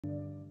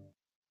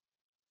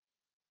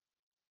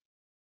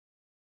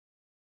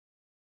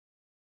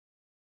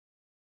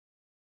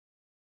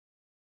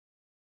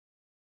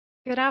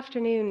Good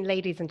afternoon,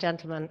 ladies and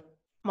gentlemen.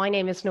 My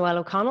name is Noelle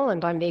O'Connell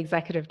and I'm the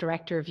Executive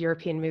Director of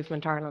European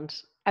Movement Ireland.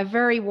 A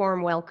very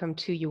warm welcome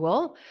to you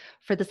all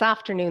for this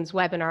afternoon's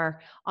webinar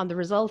on the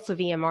results of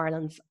EM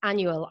Ireland's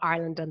annual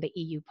Ireland and the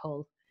EU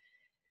poll.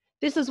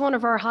 This is one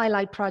of our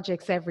highlight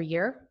projects every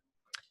year.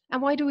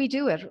 And why do we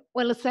do it?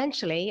 Well,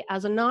 essentially,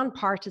 as a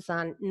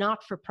non-partisan,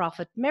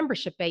 not-for-profit,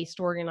 membership-based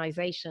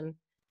organisation,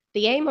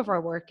 the aim of our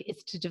work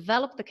is to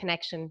develop the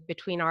connection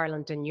between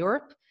Ireland and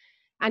Europe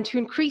and to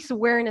increase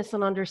awareness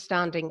and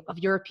understanding of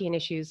European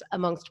issues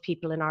amongst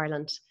people in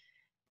Ireland.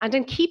 And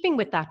in keeping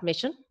with that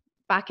mission,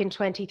 back in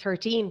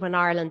 2013, when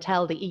Ireland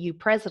held the EU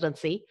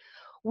presidency,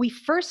 we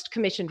first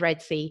commissioned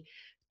Red C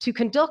to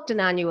conduct an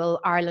annual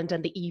Ireland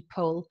and the EU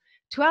poll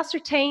to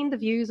ascertain the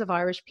views of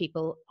Irish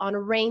people on a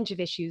range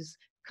of issues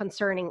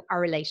concerning our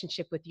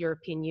relationship with the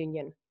European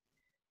Union.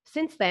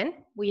 Since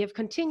then, we have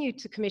continued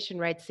to commission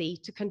Red C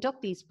to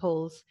conduct these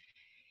polls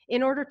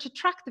in order to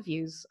track the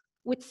views,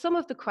 with some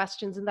of the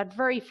questions in that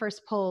very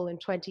first poll in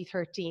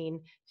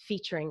 2013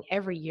 featuring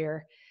every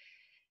year.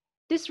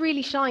 This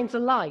really shines a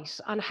light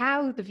on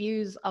how the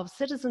views of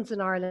citizens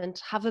in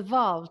Ireland have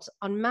evolved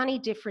on many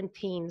different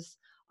themes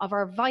of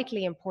our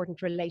vitally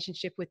important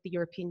relationship with the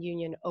European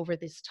Union over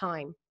this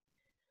time.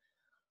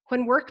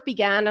 When work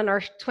began on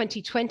our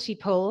 2020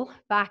 poll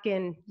back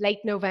in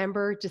late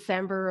November,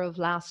 December of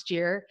last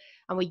year,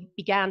 and we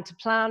began to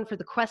plan for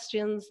the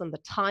questions and the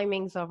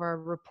timings of our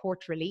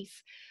report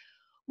release,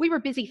 we were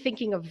busy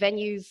thinking of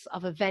venues,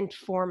 of event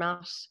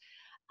format,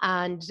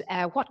 and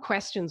what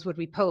questions would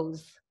we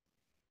pose.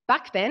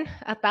 Back then,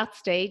 at that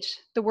stage,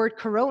 the word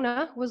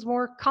corona was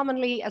more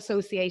commonly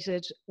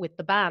associated with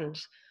the band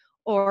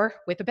or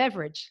with a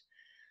beverage.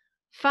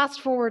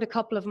 Fast forward a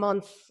couple of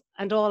months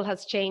and all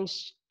has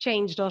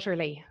changed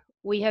utterly.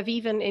 We have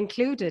even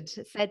included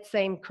said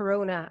same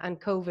corona and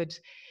COVID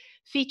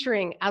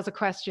featuring as a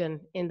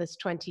question in this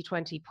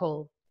 2020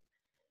 poll.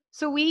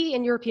 So we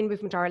in European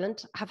Movement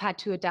Ireland have had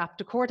to adapt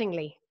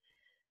accordingly.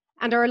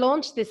 And our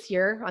launch this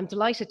year, I'm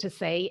delighted to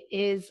say,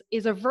 is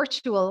a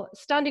virtual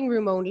standing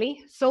room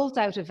only, sold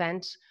out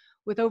event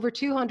with over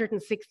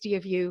 260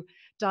 of you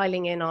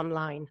dialing in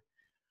online.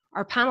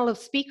 Our panel of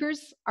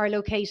speakers are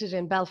located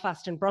in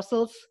Belfast and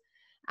Brussels,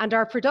 and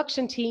our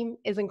production team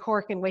is in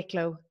Cork and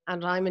Wicklow,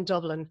 and I'm in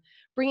Dublin,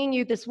 bringing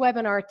you this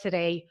webinar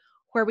today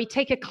where we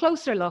take a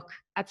closer look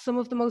at some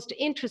of the most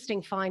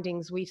interesting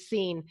findings we've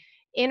seen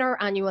in our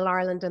annual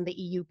Ireland and the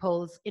EU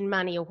polls in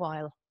many a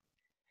while.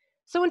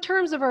 So in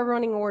terms of our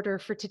running order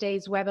for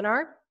today's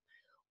webinar,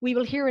 we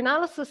will hear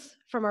analysis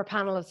from our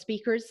panel of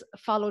speakers,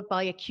 followed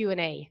by a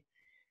Q&A.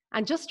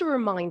 And just a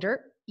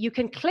reminder, you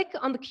can click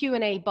on the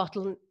Q&A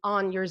button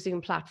on your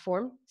Zoom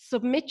platform,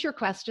 submit your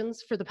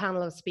questions for the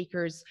panel of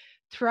speakers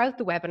throughout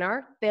the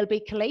webinar. They'll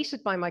be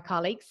collated by my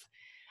colleagues.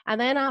 And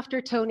then after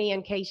Tony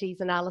and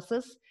Katie's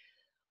analysis,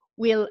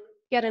 we'll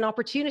get an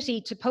opportunity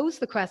to pose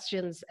the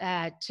questions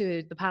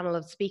to the panel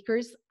of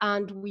speakers,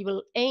 and we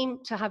will aim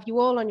to have you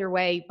all on your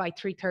way by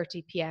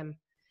 3:30 p.m.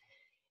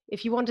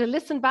 If you want to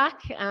listen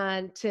back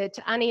to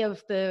any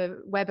of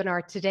the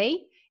webinar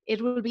today,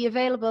 it will be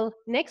available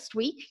next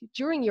week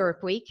during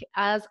Europe Week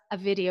as a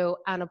video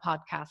and a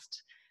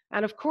podcast.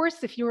 And of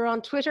course, if you're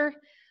on Twitter,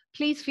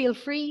 please feel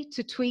free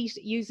to tweet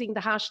using the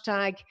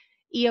hashtag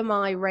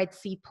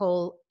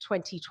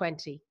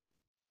EMIRedCpoll2020.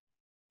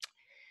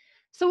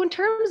 So in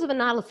terms of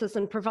analysis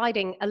and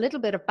providing a little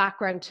bit of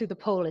background to the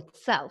poll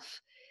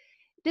itself,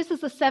 this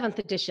is the 7th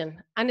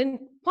edition. And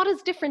in what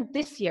is different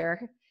this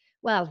year?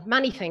 Well,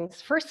 many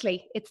things.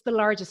 Firstly, it's the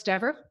largest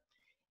ever.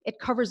 It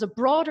covers a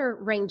broader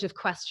range of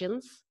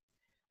questions.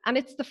 And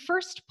it's the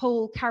first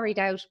poll carried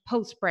out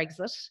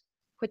post-Brexit,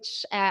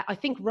 which I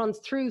think runs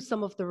through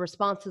some of the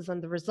responses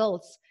and the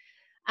results.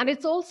 And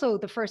it's also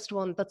the first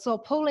one that saw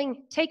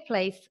polling take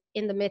place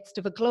in the midst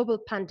of a global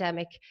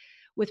pandemic,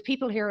 with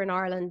people here in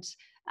Ireland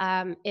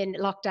in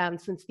lockdown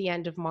since the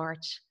end of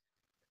March.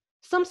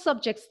 Some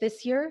subjects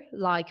this year,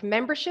 like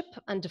membership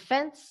and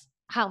defence,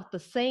 have the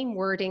same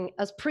wording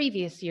as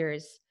previous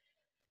years.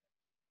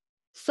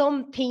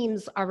 Some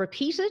themes are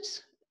repeated,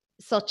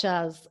 such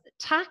as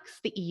tax,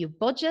 the EU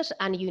budget,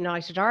 and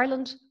United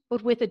Ireland,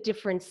 but with a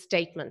different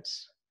statement.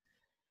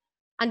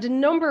 And a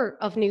number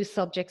of new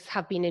subjects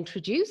have been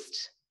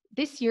introduced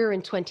this year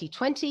in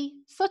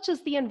 2020, such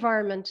as the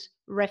environment,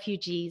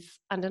 refugees,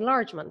 and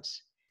enlargement.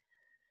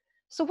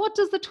 So what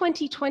does the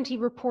 2020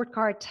 report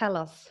card tell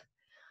us?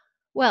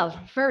 Well,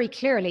 very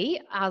clearly,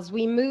 as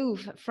we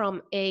move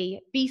from a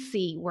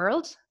BC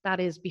world, that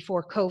is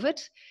before COVID,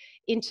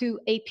 into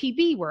a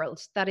PB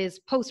world, that is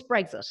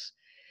post-Brexit,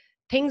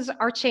 things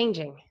are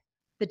changing.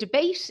 The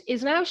debate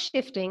is now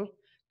shifting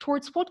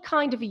towards what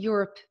kind of a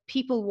Europe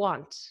people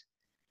want.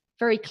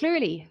 Very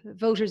clearly,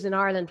 voters in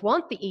Ireland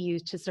want the EU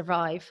to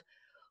survive,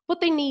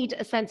 but they need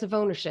a sense of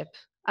ownership,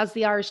 as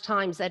the Irish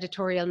Times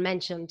editorial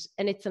mentioned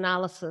in its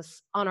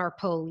analysis on our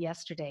poll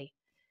yesterday.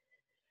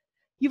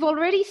 You've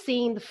already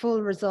seen the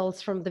full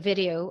results from the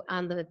video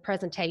and the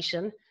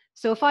presentation,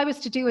 so if I was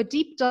to do a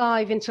deep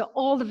dive into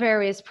all the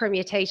various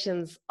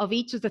permutations of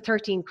each of the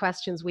 13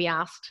 questions we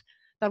asked,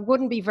 that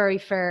wouldn't be very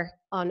fair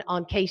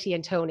on Katy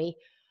and Tony.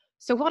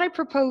 So what I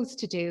propose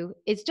to do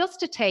is just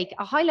to take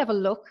a high-level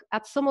look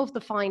at some of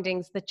the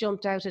findings that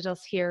jumped out at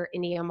us here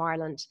in EM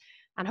Ireland.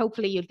 And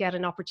hopefully you'll get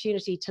an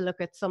opportunity to look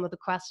at some of the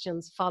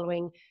questions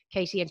following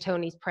Katy and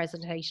Tony's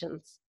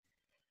presentations.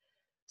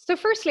 So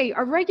firstly,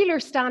 a regular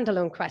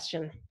standalone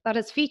question that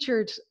has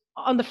featured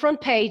on the front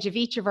page of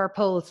each of our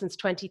polls since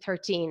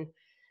 2013,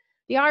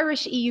 the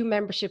Irish EU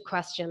membership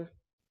question.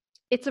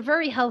 It's a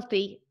very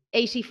healthy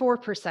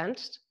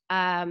 84%.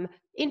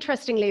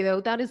 Interestingly, though,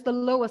 that is the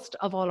lowest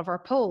of all of our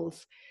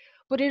polls,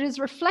 but it is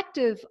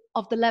reflective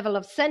of the level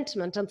of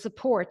sentiment and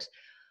support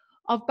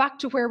of back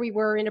to where we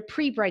were in a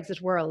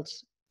pre-Brexit world,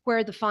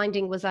 where the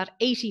finding was at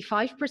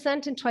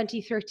 85% in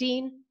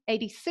 2013,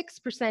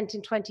 86%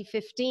 in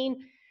 2015,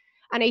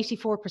 and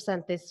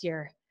 84% this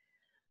year.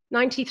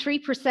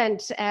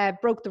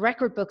 93% broke the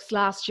record books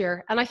last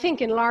year, and I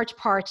think in large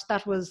part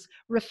that was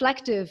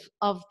reflective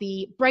of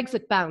the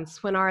Brexit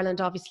bounce when Ireland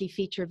obviously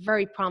featured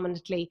very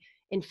prominently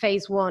in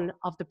phase one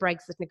of the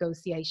Brexit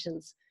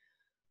negotiations.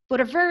 But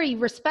a very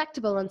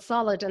respectable and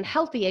solid and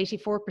healthy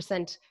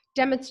 84%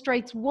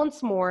 demonstrates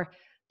once more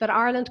that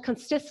Ireland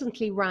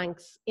consistently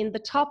ranks in the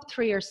top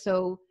 3 or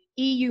so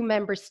EU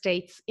member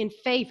states in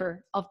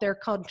favour of their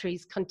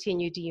country's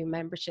continued EU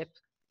membership.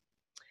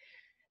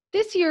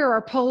 This year,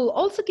 our poll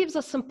also gives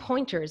us some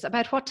pointers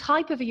about what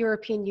type of a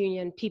European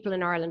Union people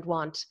in Ireland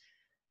want.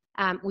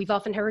 We've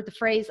often heard the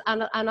phrase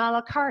an a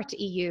la carte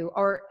EU,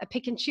 or a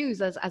pick and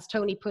choose, as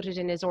Tony put it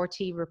in his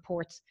RT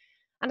report.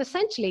 And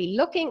essentially,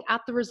 looking at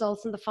the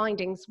results and the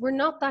findings, we're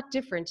not that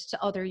different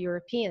to other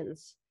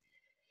Europeans.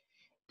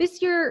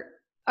 This year,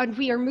 and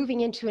we are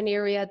moving into an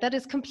area that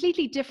is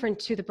completely different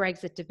to the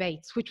Brexit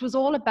debates, which was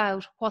all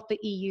about what the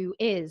EU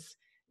is.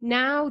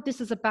 Now,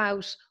 this is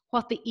about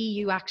what the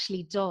EU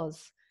actually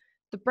does.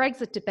 The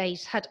Brexit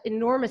debate had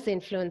enormous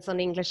influence on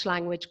English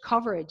language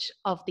coverage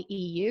of the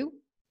EU.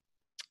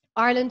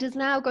 Ireland is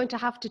now going to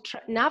have to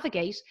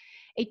navigate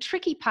a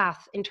tricky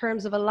path in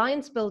terms of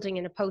alliance building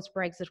in a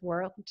post-Brexit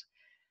world,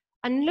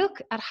 and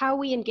look at how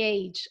we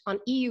engage on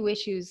EU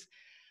issues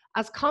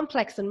as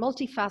complex and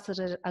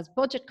multifaceted as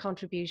budget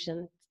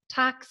contribution,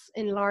 tax,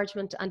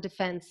 enlargement and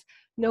defence,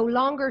 no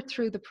longer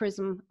through the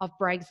prism of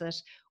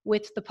Brexit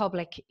with the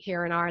public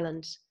here in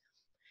Ireland.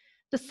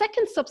 The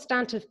second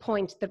substantive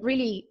point that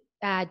really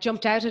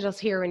jumped out at us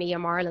here in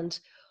EM Ireland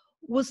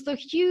was the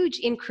huge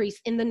increase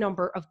in the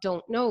number of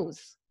don't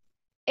knows.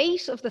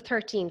 8 of the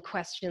 13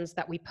 questions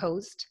that we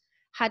posed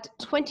had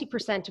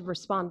 20% of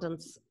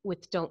respondents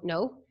with don't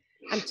know,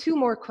 and 2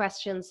 more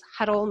questions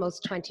had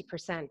almost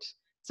 20%.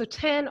 So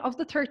 10 of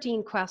the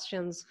 13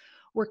 questions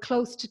were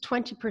close to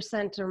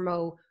 20%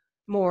 or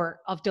more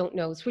of don't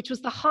knows, which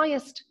was the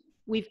highest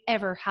we've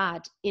ever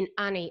had in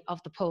any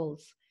of the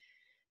polls.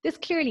 This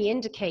clearly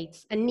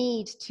indicates a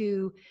need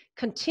to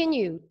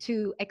continue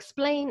to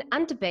explain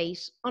and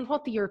debate on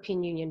what the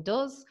European Union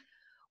does,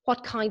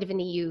 what kind of an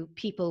EU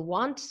people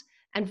want,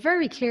 and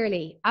very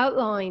clearly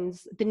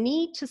outlines the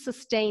need to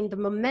sustain the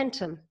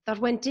momentum that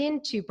went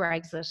into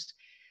Brexit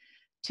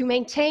to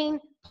maintain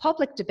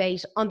public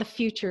debate on the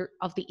future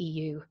of the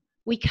EU.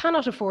 We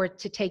cannot afford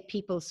to take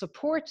people's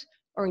support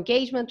or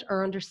engagement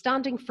or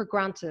understanding for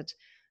granted,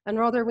 and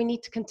rather we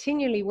need to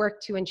continually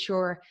work to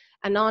ensure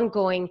an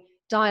ongoing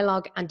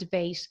dialogue and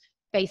debate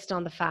based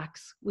on the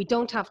facts. We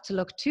don't have to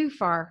look too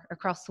far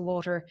across the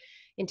water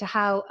into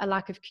how a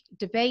lack of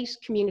debate,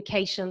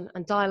 communication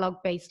and dialogue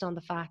based on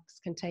the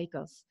facts can take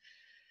us.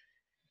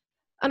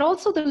 And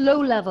also the low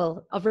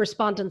level of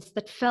respondents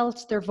that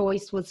felt their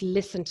voice was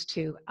listened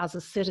to as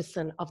a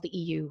citizen of the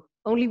EU.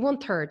 Only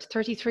 1/3,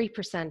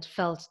 33%,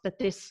 felt that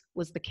this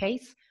was the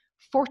case,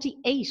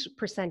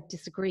 48%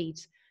 disagreed,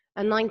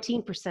 and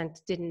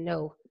 19% didn't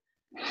know.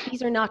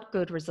 These are not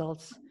good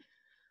results.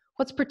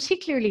 What's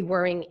particularly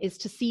worrying is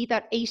to see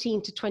that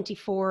 18 to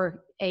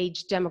 24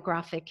 age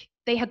demographic,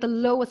 they had the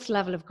lowest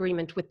level of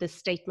agreement with this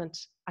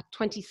statement at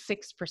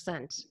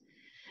 26%.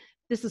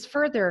 This is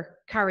further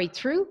carried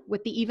through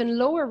with the even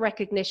lower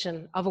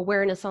recognition of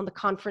awareness on the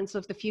Conference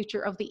of the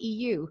Future of the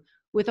EU,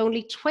 with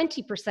only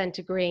 20%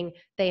 agreeing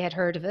they had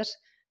heard of it,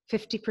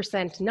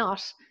 50%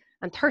 not,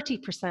 and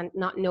 30%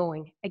 not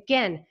knowing.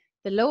 Again,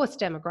 the lowest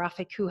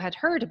demographic who had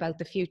heard about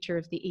the future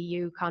of the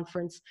EU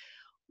conference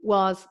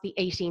was the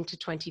 18 to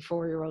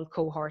 24-year-old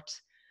cohort.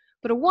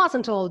 But it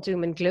wasn't all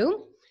doom and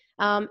gloom.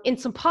 In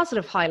some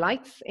positive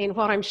highlights, in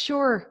what I'm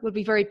sure will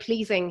be very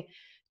pleasing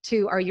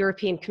to our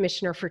European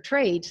Commissioner for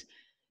Trade,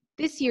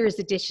 this year's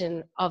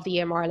edition of the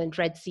EM Ireland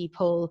Red Sea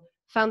poll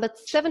found that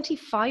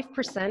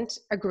 75%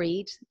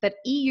 agreed that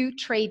EU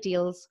trade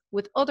deals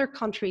with other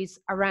countries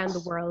around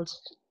the world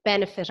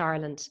benefit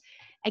Ireland.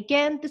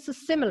 Again, this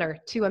is similar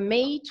to a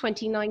May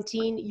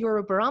 2019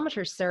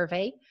 Eurobarometer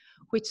survey,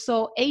 which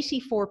saw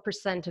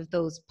 84% of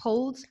those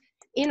polled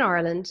in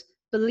Ireland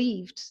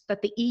believed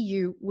that the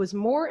EU was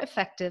more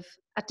effective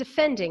at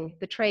defending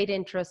the trade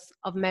interests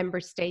of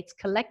member states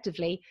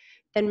collectively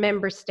than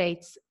member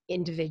states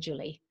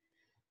individually.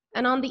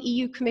 And on the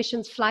EU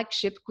Commission's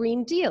flagship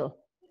Green Deal,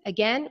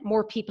 again,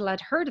 more people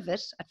had heard of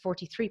it at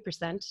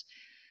 43%,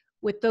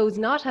 with those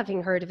not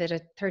having heard of it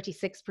at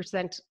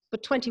 36%,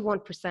 but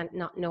 21%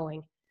 not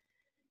knowing.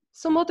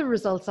 Some other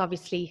results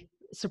obviously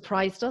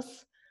surprised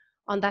us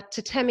on that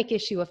totemic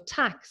issue of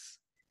tax.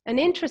 An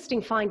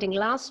interesting finding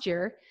last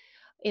year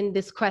in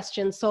this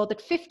question saw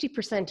that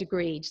 50%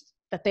 agreed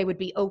that they would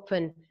be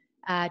open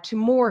to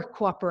more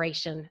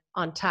cooperation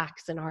on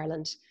tax in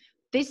Ireland.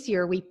 This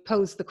year, we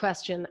posed the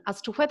question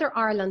as to whether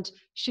Ireland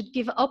should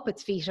give up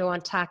its veto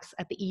on tax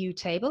at the EU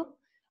table,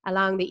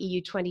 allowing the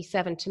EU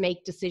 27 to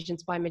make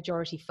decisions by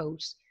majority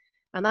vote.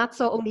 And that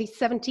saw only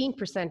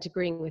 17%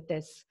 agreeing with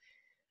this.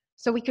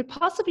 So we could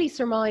possibly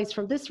surmise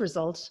from this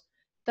result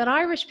that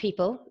Irish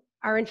people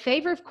are in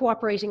favour of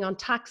cooperating on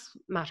tax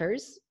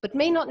matters, but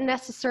may not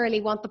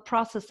necessarily want the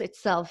process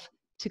itself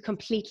to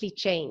completely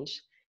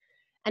change.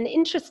 And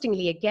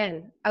interestingly,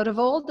 again, out of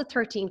all the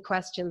 13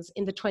 questions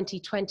in the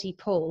 2020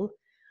 poll,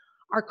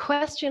 our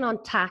question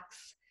on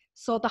tax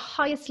saw the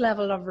highest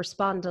level of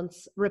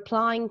respondents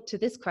replying to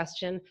this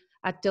question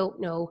at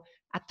don't know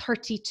at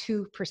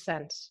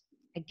 32%.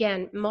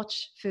 Again,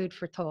 much food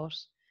for thought.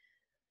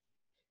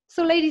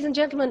 So ladies and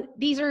gentlemen,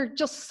 these are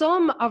just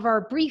some of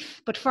our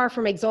brief but far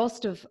from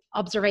exhaustive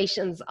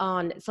observations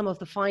on some of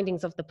the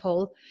findings of the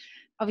poll.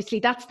 Obviously,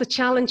 that's the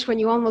challenge when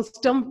you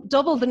almost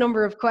double the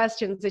number of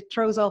questions. It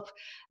throws up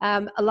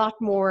a lot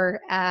more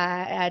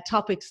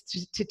topics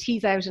to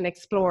tease out and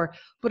explore.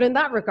 But in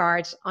that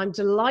regard, I'm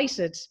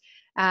delighted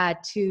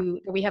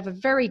we have a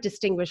very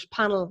distinguished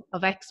panel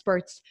of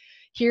experts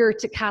here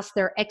to cast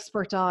their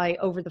expert eye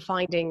over the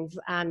findings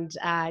and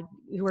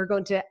who are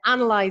going to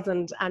analyse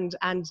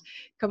and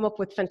come up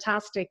with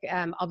fantastic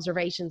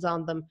observations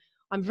on them.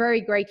 I'm very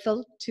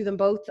grateful to them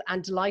both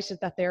and delighted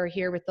that they're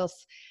here with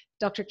us.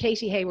 Dr.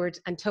 Katy Hayward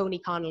and Tony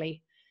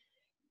Connelly.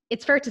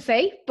 It's fair to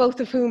say, both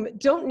of whom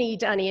don't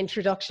need any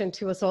introduction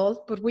to us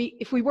all, but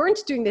if we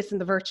weren't doing this in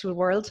the virtual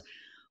world,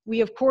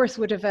 we of course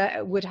would have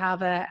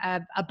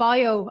a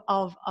bio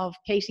of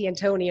Katy and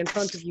Tony in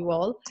front of you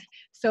all.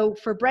 So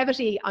for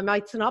brevity, I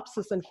might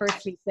synopsis and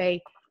firstly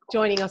say,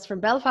 joining us from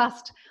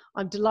Belfast,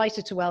 I'm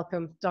delighted to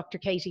welcome Dr.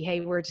 Katy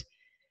Hayward.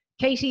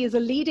 Katy is a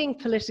leading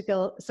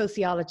political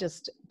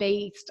sociologist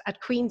based at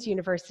Queen's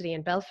University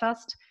in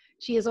Belfast.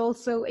 She is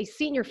also a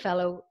senior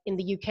fellow in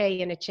the UK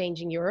in A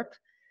Changing Europe.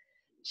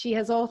 She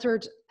has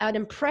authored an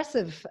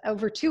impressive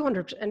over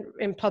 200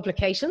 in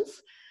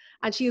publications,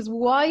 and she is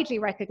widely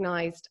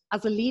recognised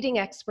as a leading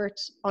expert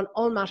on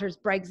all matters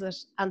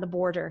Brexit and the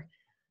border.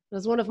 And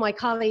as one of my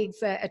colleagues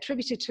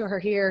attributed to her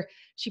here,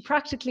 she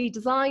practically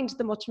designed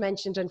the much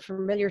mentioned and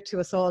familiar to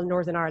us all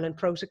Northern Ireland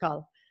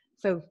Protocol.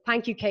 So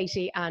thank you,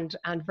 Katy, and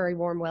very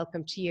warm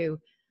welcome to you.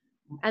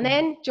 And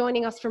then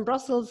joining us from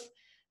Brussels,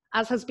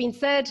 as has been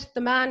said,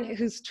 the man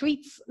whose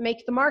tweets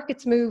make the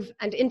markets move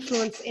and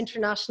influence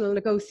international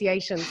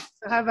negotiations.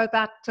 So how about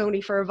that,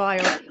 Tony, for a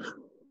bio?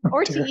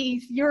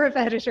 RTE's Europe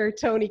editor,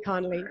 Tony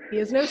Connelly. He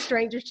is no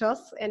stranger to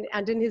us,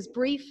 and in his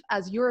brief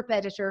as Europe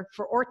editor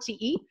for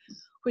RTE,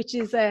 which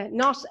is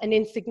not an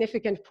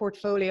insignificant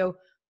portfolio,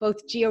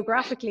 both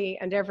geographically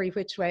and every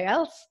which way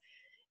else.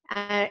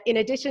 In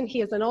addition,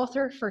 he is an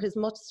author for his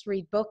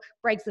must-read book,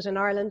 Brexit in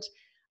Ireland,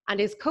 and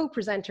is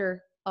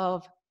co-presenter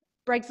of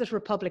Brexit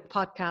Republic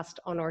podcast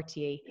on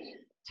RTE.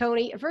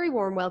 Tony, a very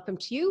warm welcome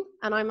to you,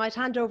 and I might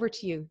hand over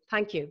to you.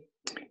 Thank you.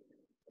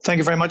 Thank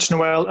you very much,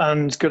 Noelle,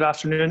 and good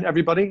afternoon,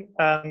 everybody.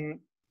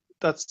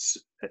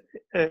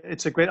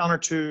 It's a great honour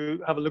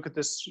to have a look at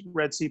this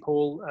Red C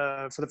poll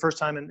for the first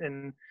time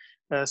in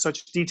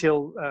such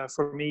detail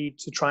for me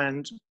to try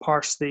and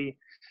parse the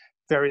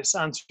various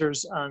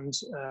answers and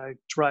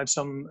derive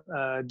some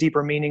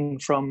deeper meaning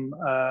from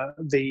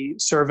the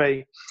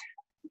survey.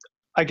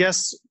 I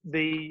guess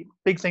the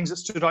big things that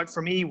stood out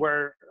for me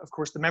were, of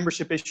course, the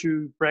membership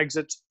issue,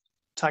 Brexit,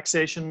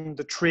 taxation,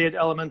 the trade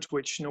element,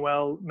 which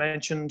Noelle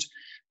mentioned,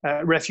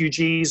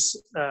 refugees,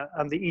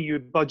 and the EU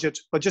budget.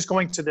 But just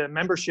going to the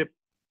membership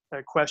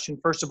question,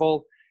 first of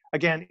all,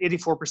 again,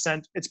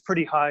 84%, it's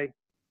pretty high.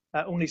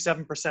 Only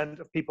 7%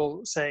 of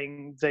people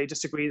saying they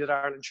disagree that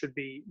Ireland should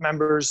be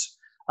members.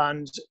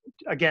 And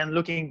again,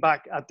 looking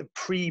back at the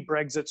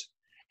pre-Brexit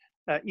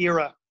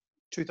era,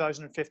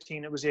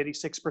 2015, it was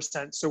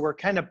 86%. So we're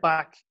kind of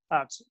back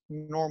at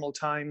normal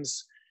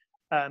times.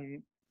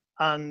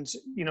 And,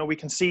 you know, we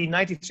can see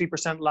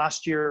 93%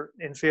 last year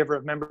in favor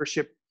of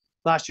membership.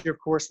 Last year, of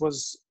course,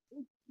 was,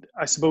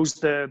 I suppose,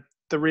 the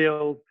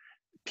real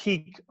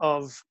peak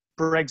of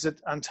Brexit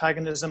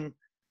antagonism.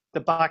 The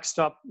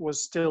backstop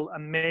was still a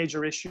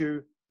major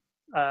issue.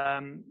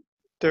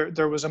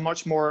 There was a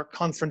much more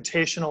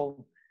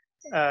confrontational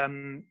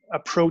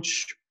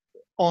approach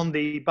on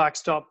the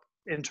backstop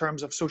in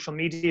terms of social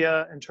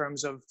media, in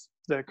terms of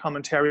the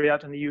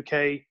commentariat in the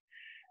UK,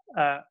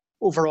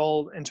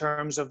 overall in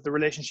terms of the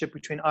relationship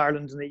between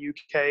Ireland and the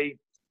UK.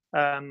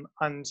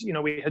 And, you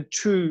know, we had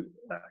two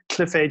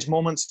cliff edge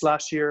moments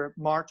last year,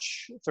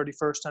 March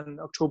 31st and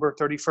October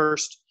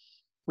 31st.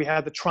 We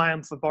had the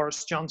triumph of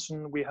Boris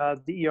Johnson. We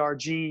had the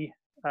ERG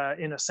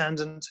in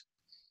ascendant.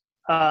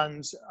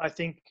 And I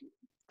think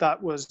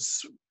that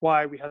was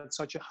why we had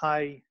such a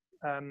high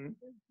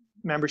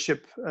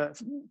membership,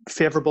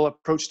 favourable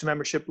approach to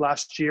membership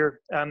last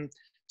year.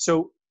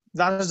 So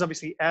that has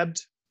obviously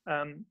ebbed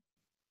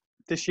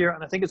this year,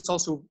 and I think it's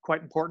also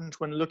quite important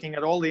when looking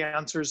at all the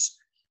answers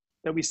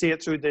that we see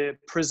it through the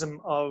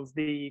prism of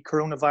the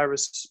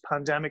coronavirus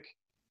pandemic.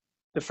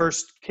 The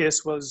first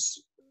case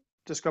was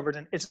discovered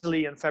in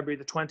Italy on February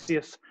the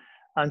 20th,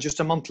 and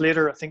just a month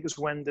later, I think, is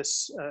when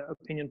this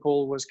opinion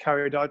poll was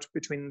carried out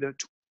between the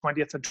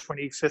 20th and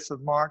 25th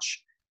of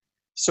March.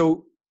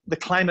 So the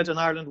climate in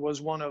Ireland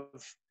was one of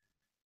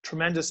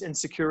tremendous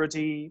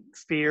insecurity,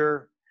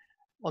 fear,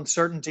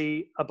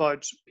 uncertainty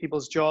about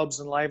people's jobs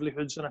and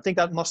livelihoods, and I think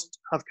that must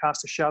have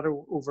cast a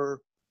shadow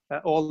over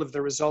all of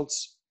the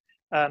results.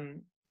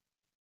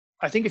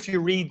 I think if you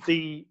read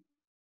the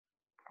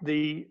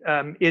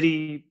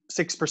 86%,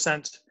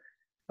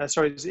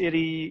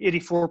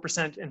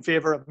 84% in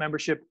favour of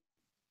membership,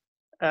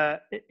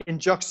 in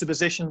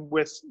juxtaposition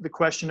with the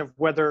question of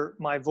whether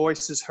my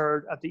voice is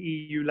heard at the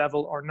EU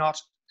level or not,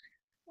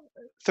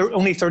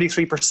 only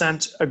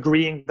 33%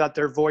 agreeing that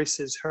their voice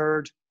is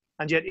heard,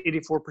 and yet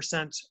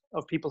 84%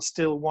 of people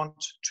still want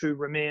to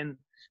remain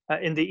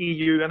in the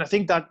EU. And I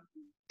think that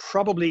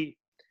probably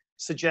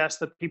suggests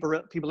that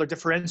people are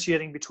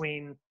differentiating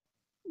between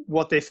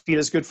what they feel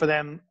is good for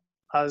them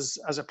as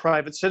a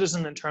private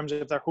citizen in terms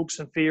of their hopes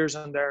and fears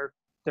and their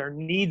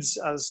needs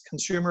as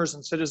consumers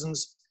and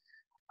citizens,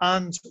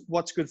 and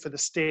what's good for the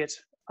state.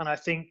 And I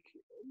think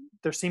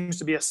there seems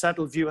to be a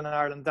settled view in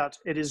Ireland that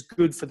it is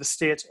good for the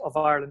state of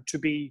Ireland to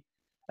be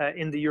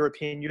in the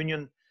European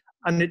Union.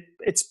 And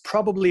it's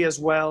probably as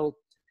well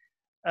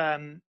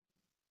in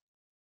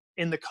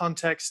the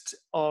context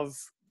of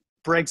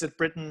Brexit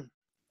Britain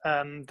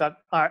that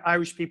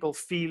Irish people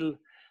feel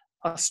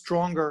a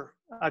stronger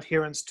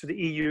adherence to the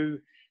EU,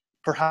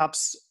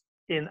 perhaps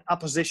in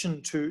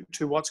opposition to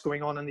what's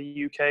going on in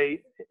the UK,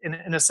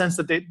 in a sense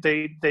that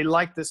they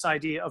like this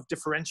idea of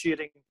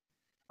differentiating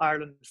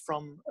Ireland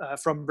from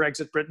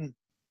Brexit Britain.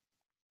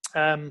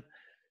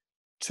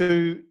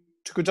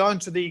 To go down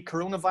to the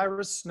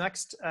coronavirus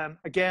next,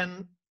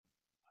 again,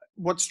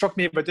 what struck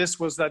me about this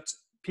was that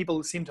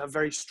people seem to have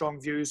very strong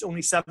views.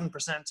 Only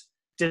 7%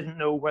 didn't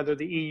know whether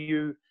the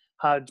EU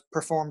had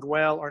performed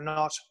well or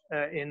not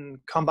in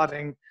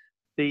combating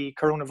the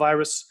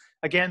coronavirus.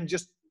 Again,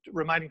 just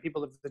reminding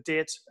people of the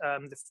date,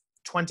 the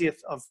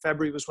 20th of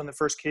February was when the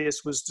first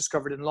case was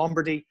discovered in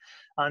Lombardy,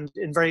 and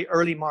in very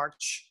early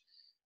March,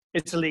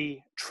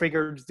 Italy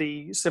triggered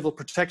the Civil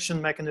Protection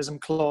Mechanism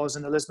clause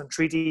in the Lisbon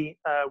Treaty,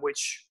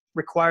 which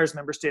requires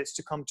member states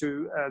to come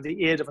to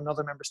the aid of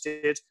another member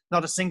state.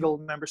 Not a single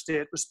member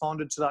state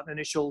responded to that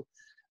initial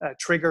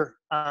trigger,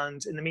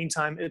 and in the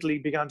meantime, Italy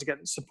began to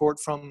get support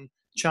from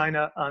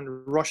China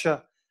and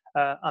Russia,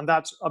 and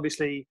that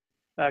obviously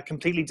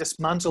completely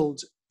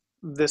dismantled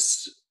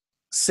this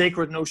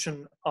sacred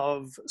notion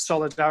of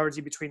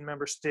solidarity between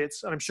member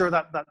states, and I'm sure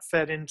that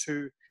fed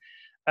into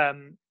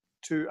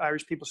to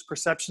Irish people's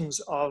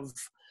perceptions of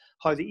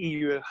how the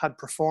EU had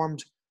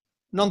performed.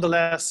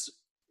 Nonetheless,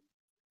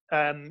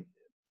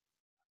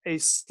 a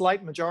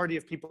slight majority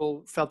of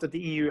people felt that the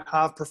EU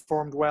have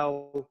performed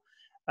well,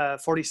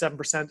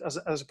 47%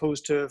 as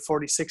opposed to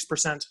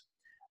 46%.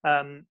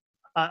 And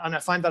I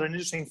find that an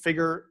interesting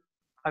figure,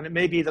 and it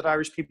may be that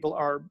Irish people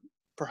are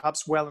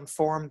perhaps well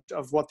informed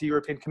of what the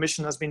European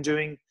Commission has been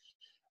doing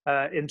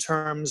in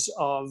terms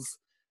of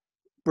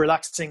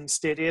relaxing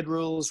state aid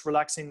rules,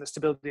 relaxing the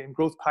Stability and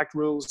Growth Pact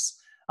rules,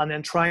 and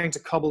then trying to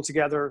cobble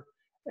together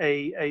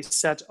a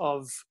set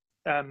of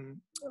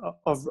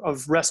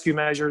rescue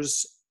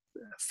measures,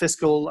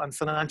 fiscal and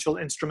financial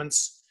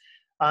instruments.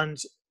 And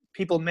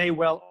people may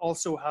well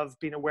also have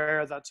been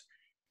aware that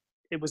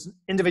it was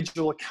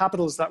individual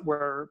capitals that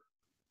were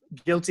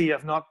guilty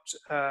of not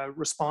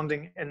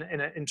responding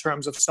in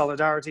terms of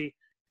solidarity,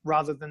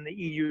 rather than the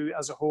EU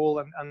as a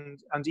whole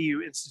and EU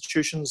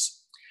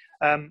institutions.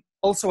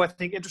 Also, I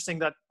think interesting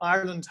that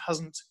Ireland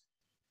hasn't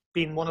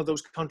been one of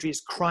those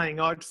countries crying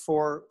out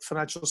for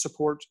financial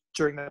support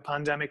during the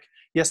pandemic.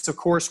 Yes, of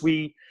course,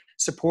 we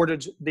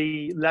supported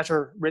the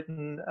letter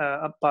written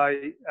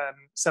by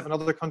 7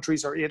 other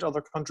countries or 8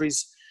 other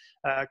countries,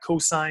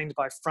 co-signed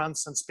by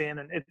France and Spain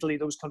and Italy,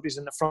 those countries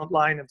in the front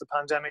line of the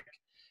pandemic,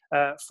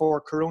 for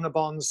Corona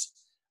bonds.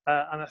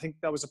 And I think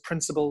that was a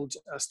principled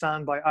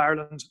stand by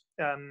Ireland.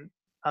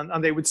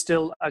 And they would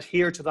still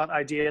adhere to that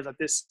idea that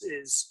this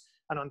is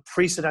an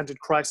unprecedented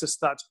crisis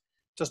that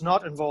does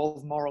not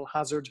involve moral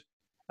hazard,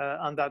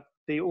 and that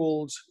the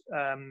old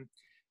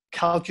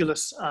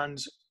calculus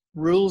and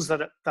rules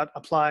that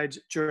applied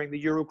during the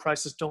Euro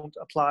crisis don't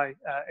apply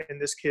in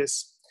this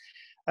case.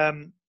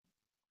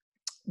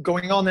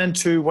 Going on then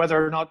to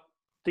whether or not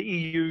the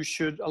EU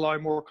should allow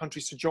more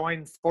countries to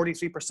join,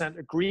 43%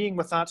 agreeing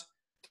with that,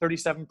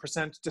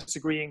 37%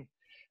 disagreeing.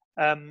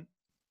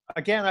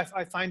 Again,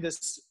 I find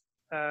this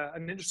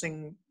an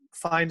interesting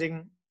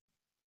finding.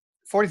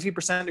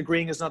 43%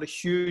 agreeing is not a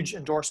huge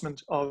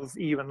endorsement of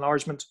EU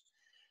enlargement.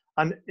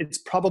 And it's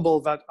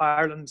probable that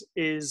Ireland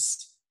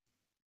is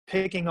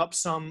picking up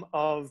some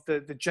of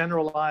the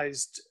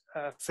generalized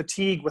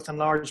fatigue with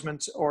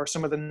enlargement, or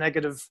some of the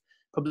negative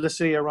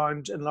publicity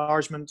around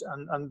enlargement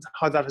and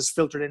how that has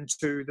filtered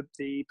into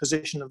the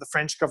position of the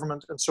French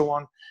government and so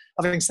on.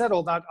 Having said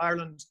all that,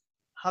 Ireland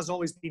has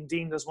always been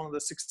deemed as one of the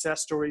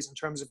success stories in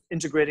terms of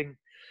integrating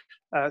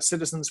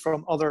citizens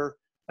from other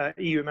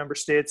EU member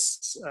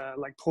states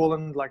like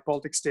Poland, like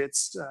Baltic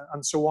states,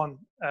 and so on.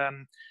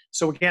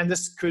 So again,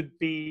 this could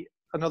be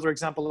another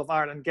example of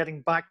Ireland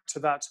getting back to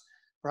that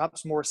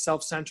perhaps more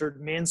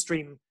self-centered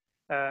mainstream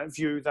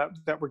view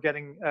that we're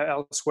getting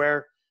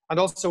elsewhere. And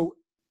also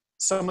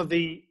some of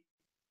the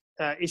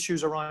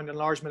issues around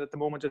enlargement at the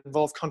moment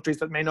involve countries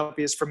that may not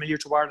be as familiar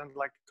to Ireland,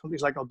 like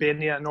countries like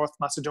Albania, North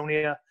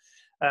Macedonia.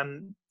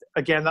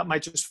 Again, that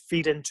might just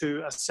feed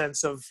into a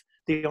sense of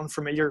the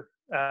unfamiliar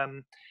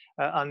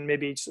and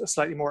maybe a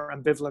slightly more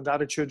ambivalent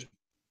attitude.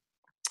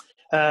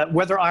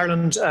 Whether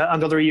Ireland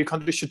and other EU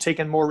countries should take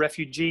in more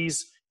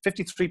refugees,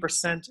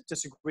 53%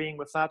 disagreeing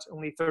with that,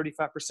 only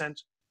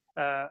 35%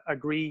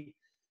 agree.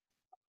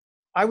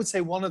 I would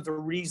say one of the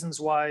reasons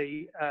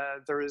why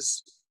there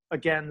is,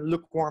 again,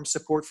 lukewarm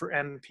support for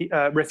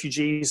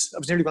refugees, I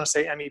was nearly going to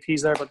say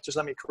MEPs there, but just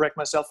let me correct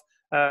myself,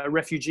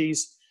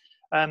 refugees,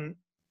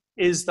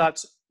 is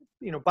that,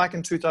 you know, back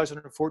in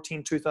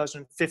 2014,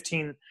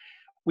 2015,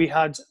 we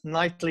had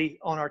nightly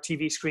on our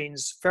TV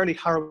screens fairly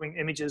harrowing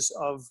images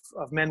of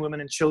men,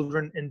 women, and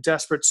children in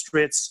desperate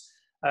straits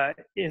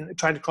in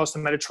trying to cross the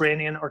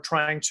Mediterranean or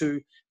trying to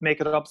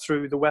make it up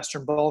through the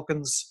Western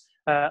Balkans.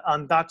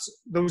 And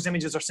those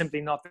images are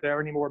simply not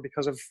there anymore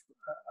because of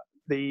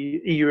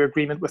the EU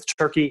agreement with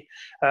Turkey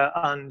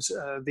and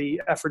the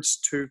efforts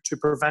to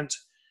prevent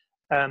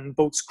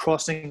boats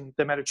crossing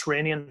the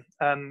Mediterranean.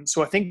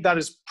 So I think that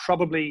is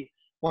probably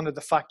one of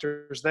the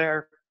factors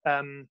there.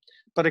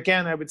 But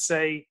again, I would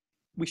say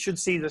we should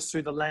see this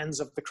through the lens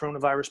of the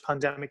coronavirus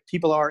pandemic.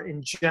 People are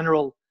in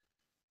general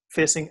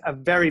facing a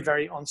very,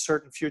 very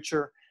uncertain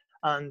future,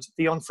 and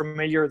the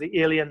unfamiliar, the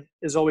alien,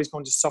 is always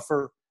going to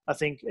suffer, I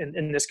think,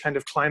 in this kind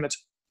of climate.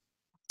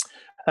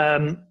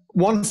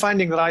 One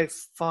finding that I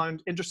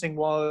found interesting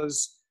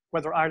was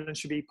whether Ireland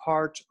should be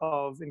part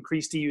of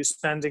increased EU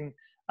spending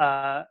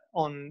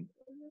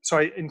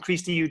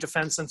increased EU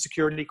defence and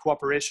security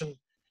cooperation.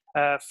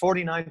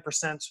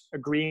 49%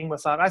 agreeing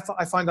with that.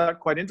 I find that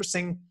quite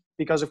interesting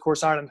because, of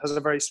course, Ireland has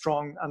a very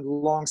strong and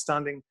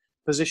long-standing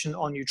position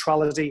on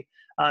neutrality,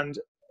 and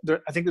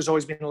I think there's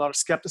always been a lot of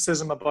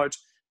scepticism about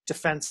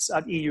defence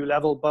at EU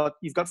level, but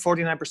you've got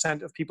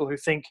 49% of people who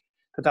think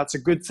that that's a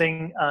good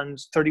thing and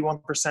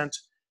 31%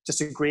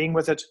 disagreeing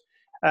with it.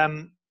 I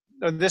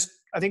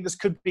think this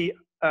could be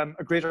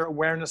a greater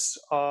awareness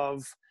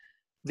of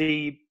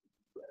the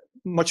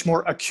much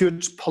more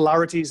acute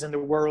polarities in the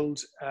world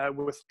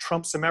with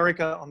Trump's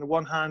America on the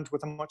one hand,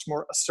 with a much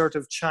more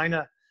assertive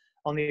China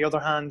on the other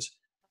hand,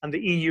 and the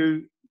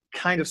EU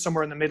kind of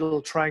somewhere in the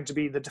middle, trying to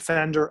be the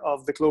defender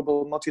of the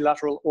global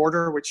multilateral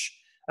order, which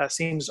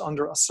seems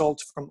under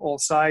assault from all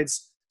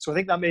sides. So I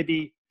think that may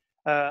be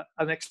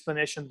an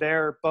explanation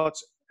there, but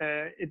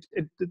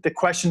the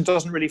question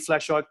doesn't really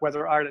flesh out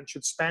whether Ireland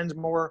should spend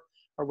more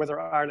or whether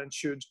Ireland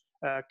should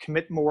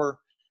commit more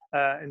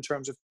in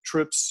terms of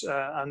troops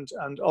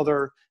and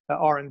other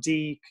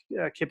R&D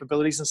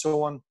capabilities and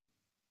so on.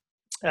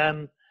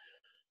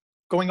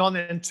 Going on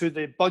into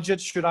the budget,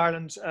 should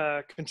Ireland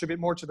contribute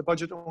more to the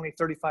budget? Only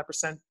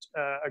 35%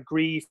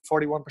 agree,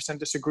 41%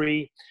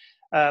 disagree.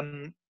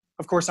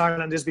 Of course,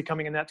 Ireland is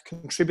becoming a net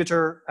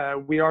contributor.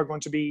 We are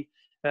going to be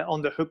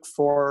on the hook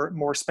for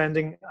more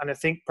spending, and I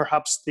think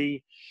perhaps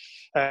the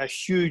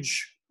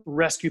huge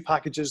rescue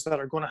packages that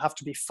are going to have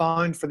to be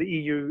found for the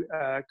EU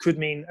could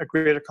mean a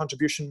greater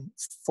contribution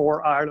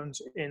for Ireland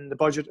in the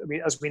budget. I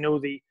mean, as we know,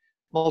 the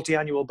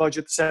multi-annual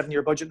budget, the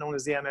 7-year budget known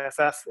as the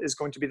MFF, is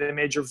going to be the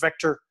major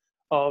vector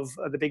of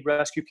the big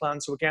rescue plan.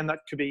 So again, that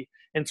could be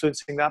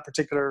influencing that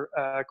particular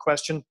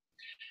question.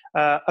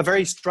 A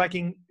very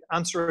striking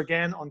answer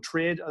again on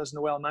trade, as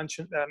Noelle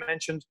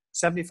mentioned,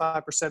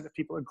 75% of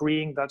people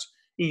agreeing that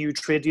EU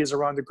trade deals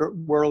around the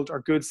world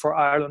are good for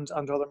Ireland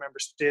and other member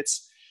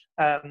states.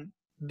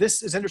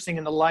 This is interesting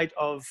in the light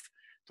of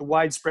the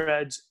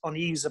widespread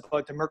unease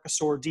about the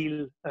Mercosur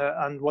deal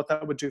and what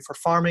that would do for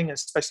farming,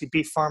 especially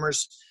beef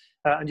farmers.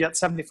 And yet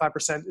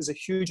 75% is a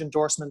huge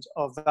endorsement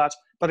of that.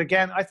 But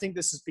again, I think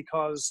this is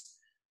because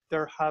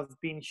there have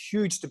been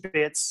huge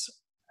debates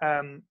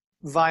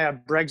via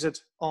Brexit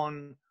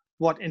on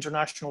what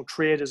international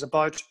trade is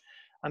about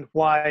and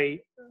why,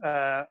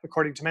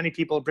 according to many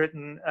people,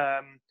 Britain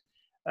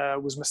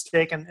was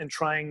mistaken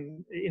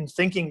in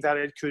thinking that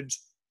it could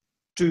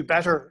do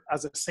better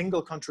as a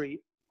single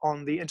country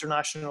on the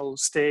international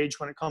stage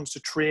when it comes to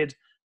trade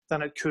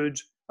than it could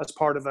as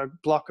part of a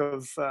bloc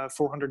of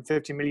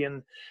 450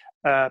 million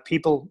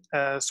people.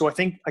 So I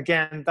think,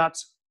 again, that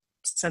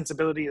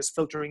sensibility is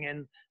filtering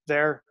in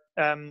there.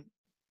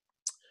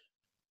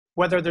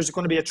 Whether there's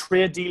going to be a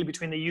trade deal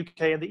between the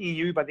UK and the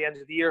EU by the end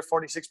of the year,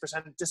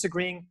 46%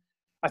 disagreeing.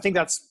 I think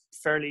that's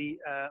fairly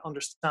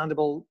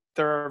understandable.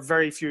 There are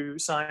very few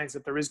signs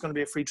that there is going to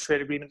be a free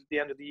trade agreement at the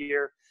end of the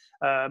year.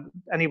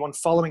 Anyone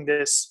following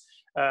this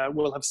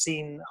will have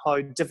seen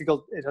how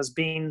difficult it has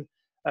been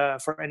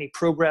for any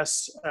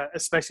progress,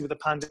 especially with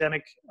the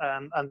pandemic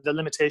and the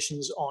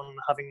limitations on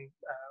having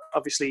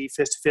obviously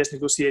face-to-face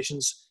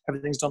negotiations.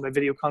 Everything's done by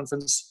video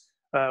conference.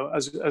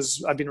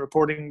 As I've been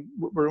reporting,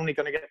 we're only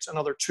going to get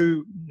another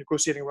 2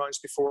 negotiating rounds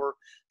before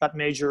that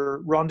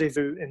major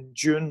rendezvous in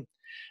June.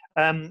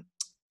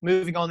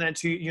 Moving on then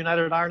to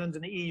United Ireland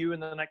and the EU in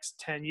the next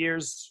 10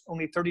 years,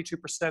 only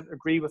 32%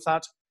 agree with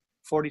that,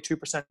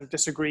 42%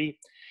 disagree.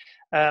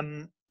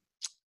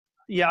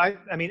 Yeah,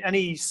 I mean,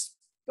 any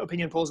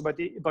opinion polls about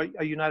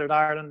a United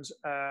Ireland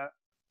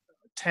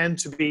tend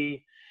to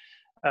be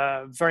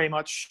very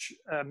much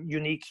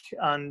unique,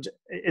 and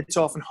it's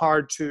often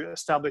hard to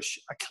establish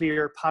a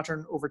clear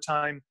pattern over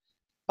time.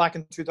 Back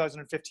in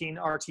 2015,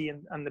 RT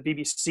and the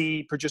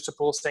BBC produced a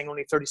poll saying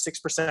only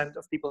 36%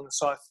 of people in the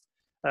South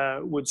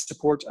would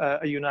support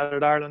a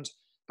United Ireland.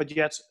 But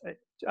yet,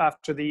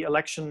 after the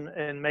election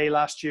in May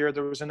last year,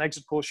 there was an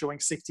exit poll showing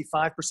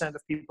 65%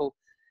 of people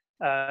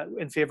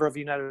in favour of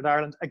United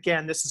Ireland.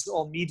 Again, this is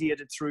all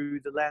mediated through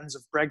the lens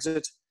of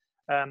Brexit.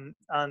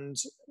 And,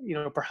 you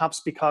know,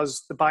 perhaps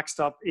because the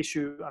backstop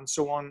issue and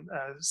so on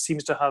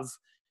seems to have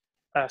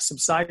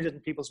subsided in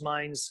people's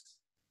minds,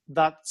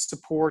 that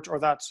support or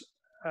that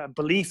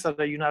belief that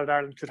a United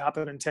Ireland could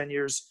happen in 10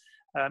 years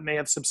may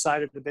have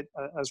subsided a bit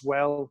as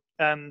well.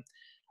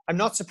 I'm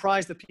not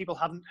surprised that people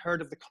haven't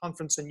heard of the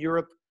conference in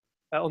Europe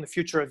on the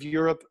future of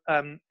Europe.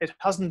 It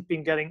hasn't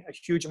been getting a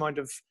huge amount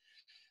of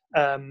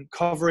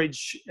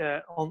coverage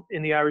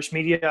in the Irish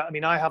media. I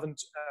mean, I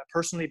haven't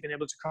personally been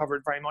able to cover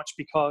it very much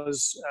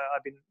because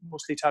I've been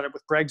mostly tied up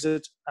with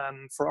Brexit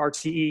for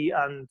RTE,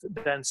 and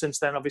then since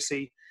then,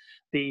 obviously,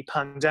 the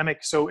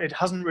pandemic. So it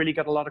hasn't really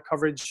got a lot of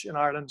coverage in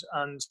Ireland,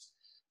 and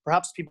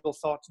perhaps people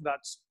thought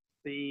that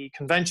the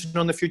Convention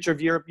on the Future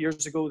of Europe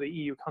years ago, the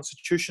EU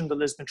Constitution, the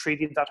Lisbon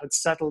Treaty, that had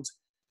settled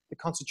the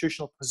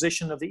constitutional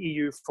position of the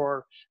EU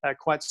for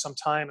quite some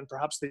time, and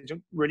perhaps they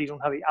really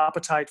don't have the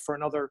appetite for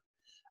another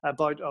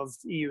bout of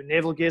EU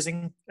navel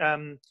gazing.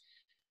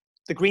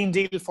 The Green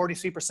Deal,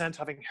 43%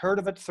 having heard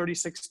of it,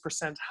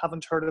 36%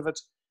 haven't heard of it,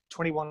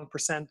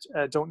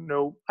 21% don't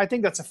know. I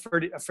think that's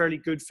a fairly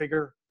good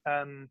figure.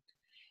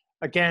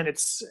 Again,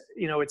 it's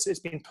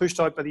been pushed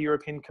out by the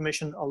European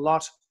Commission a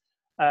lot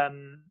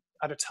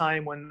at a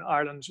time when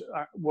Ireland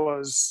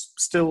was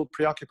still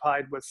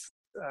preoccupied with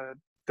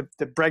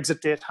the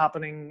Brexit date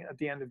happening at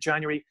the end of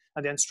January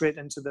and then straight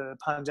into the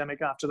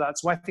pandemic after that.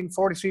 So I think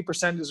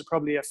 43% is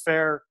probably a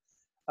fair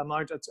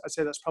amount. I'd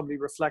say that's probably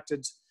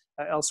reflected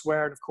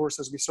elsewhere. And of course,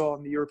 as we saw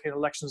in the European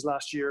elections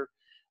last year,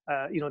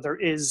 there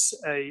is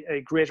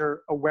a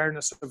greater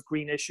awareness of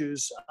green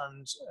issues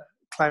and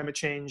climate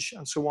change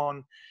and so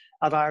on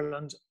at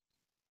Ireland,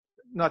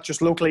 not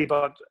just locally,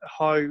 but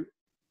how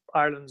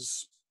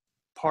Ireland's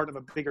part of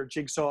a bigger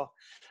jigsaw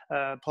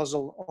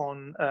puzzle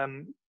on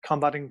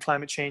combating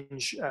climate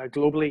change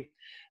globally.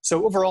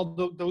 So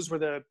overall, those were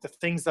the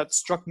things that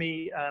struck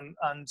me,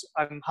 and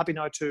I'm happy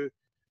now to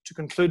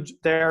conclude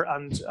there,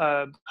 and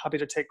happy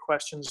to take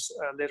questions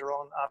later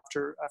on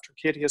after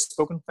Katy has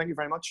spoken. Thank you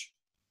very much.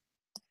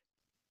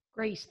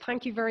 Great,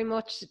 thank you very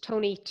much,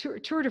 Tony.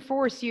 Tour de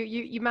force,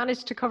 you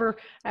managed to cover,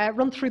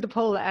 run through the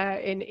poll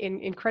in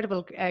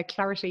incredible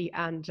clarity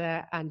and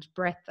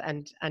breadth,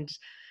 and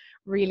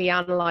really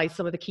analyse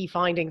some of the key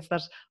findings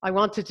that I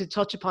wanted to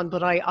touch upon,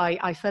 but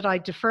I said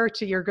I'd defer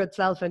to your good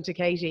self and to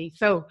Katy.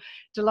 So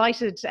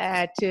delighted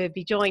to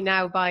be joined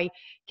now by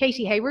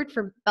Katy Hayward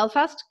from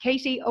Belfast.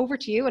 Katy, over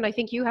to you, and I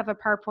think you have a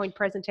PowerPoint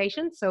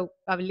presentation, so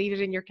I will leave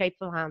it in your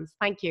capable hands.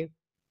 Thank you.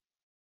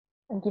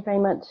 Thank you very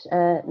much,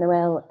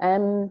 Noelle.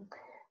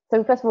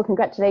 So first of all,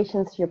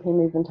 congratulations to European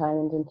Movement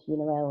Ireland and to you,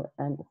 Noelle,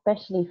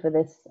 especially for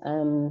this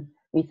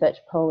research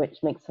poll, which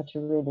makes such a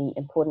really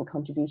important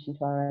contribution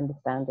to our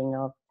understanding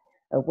of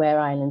where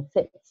Ireland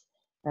sits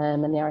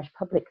and the Irish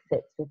public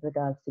sits with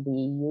regards to the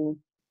EU.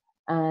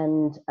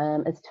 And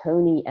as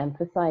Tony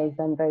emphasised,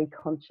 I'm very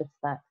conscious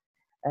that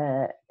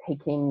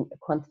taking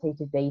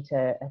quantitative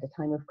data at a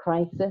time of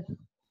crisis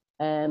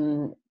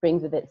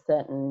brings with it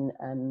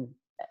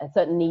a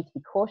certain need to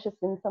be cautious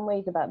in some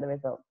ways about the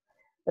results.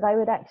 But I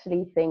would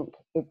actually think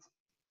it's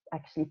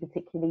actually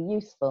particularly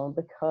useful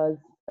because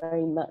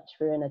very much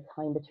we're in a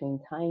time between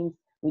times.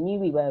 We knew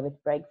we were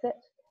with Brexit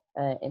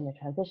in the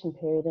transition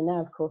period, and now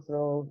of course we're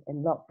all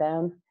in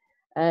lockdown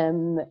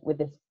with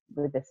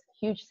this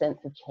huge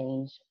sense of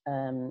change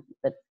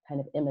that's kind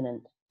of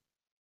imminent.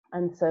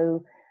 And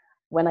so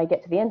when I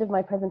get to the end of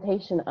my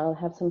presentation, I'll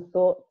have some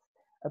thoughts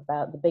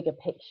about the bigger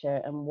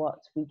picture and what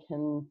we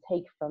can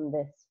take from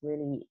this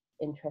really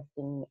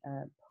interesting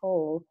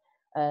poll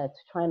to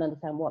try and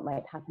understand what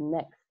might happen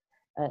next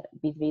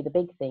vis-a-vis the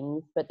big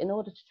things. But in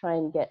order to try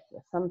and get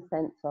some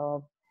sense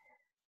of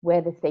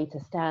where this data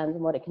stands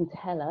and what it can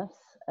tell us,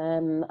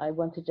 I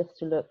wanted just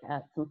to look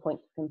at some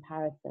points of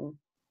comparison.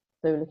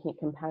 So looking at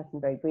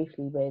comparison very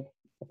briefly with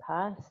the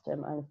past,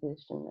 Ireland's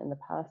position in the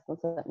past on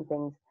certain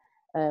things,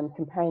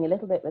 comparing a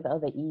little bit with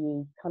other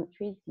EU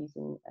countries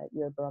using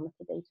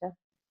Eurobarometer data,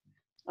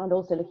 and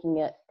also looking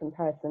at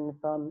comparison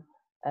from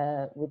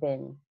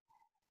within.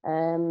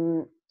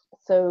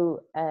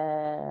 So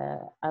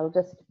I'll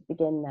just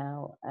begin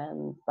now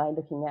by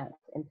looking at,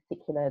 in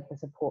particular, the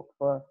support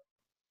for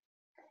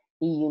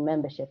EU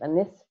membership. And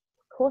this,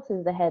 of course,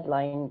 is the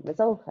headline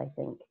result, I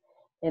think,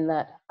 in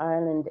that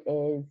Ireland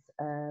is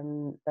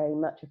very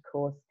much, of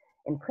course,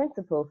 in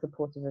principle,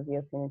 supportive of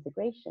European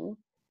integration,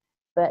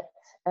 but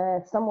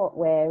somewhat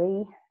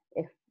wary,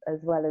 if as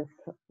well as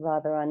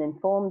rather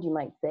uninformed, you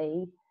might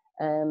say,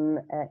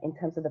 in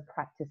terms of the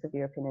practice of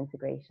European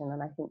integration.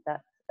 And I think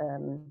that's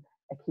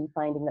a key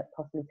finding that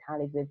possibly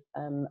tallies with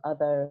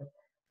other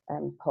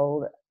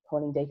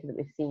polling data that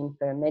we've seen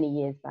for many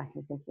years back,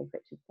 in thinking of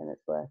Richardson's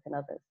work and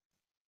others.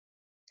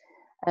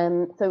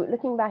 So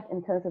looking back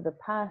in terms of the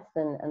past,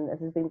 and as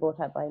has been brought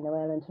out by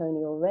Noelle and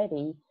Tony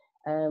already,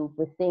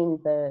 we're seeing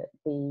the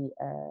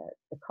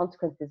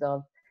consequences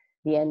of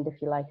the end,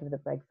 if you like, of the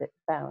Brexit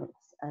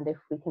bounce. And if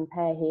we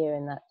compare here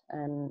in that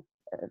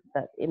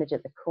that image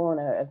at the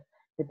corner of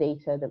the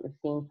data that we've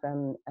seen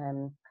from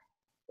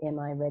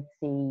EMI Red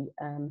Sea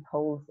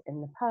polls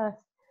in the past,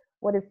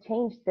 what has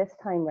changed this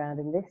time round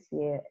in this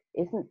year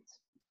isn't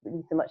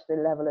really so much the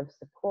level of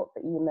support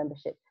for EU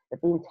membership,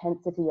 but the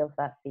intensity of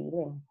that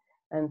feeling.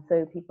 And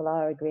so people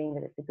are agreeing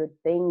that it's a good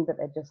thing, but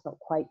they're just not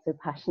quite so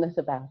passionate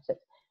about it,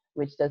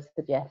 which does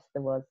suggest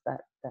there was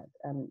that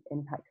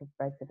impact of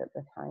Brexit at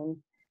the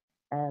time.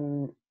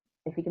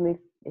 If we can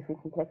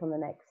click on the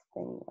next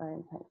thing,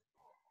 Ryan, thanks.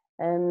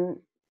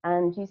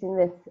 And using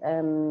this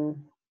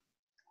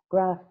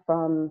graph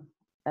from,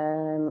 I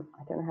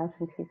don't know how to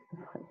increase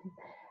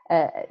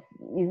the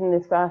using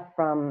this graph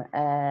from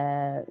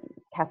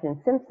Catherine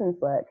Simpson's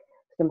work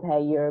to compare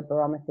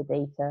Eurobarometer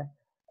data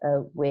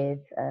with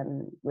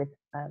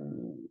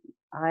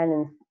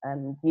Ireland's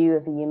view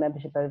of EU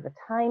membership over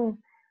time,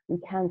 we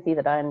can see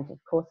that Ireland, of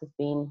course, has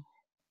been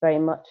very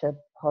much a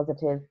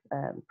positive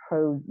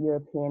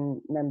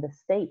pro-European member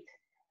state.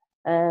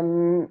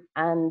 And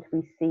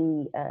we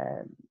see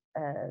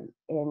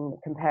in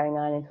comparing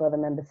Ireland to other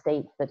member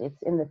states that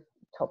it's in the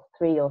top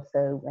 3 or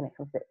so when it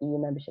comes to EU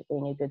membership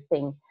being a good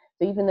thing.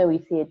 So even though we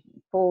see it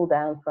fall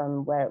down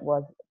from where it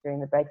was during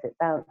the Brexit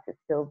bounce,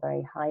 it's still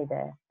very high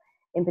there.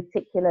 In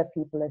particular,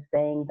 people are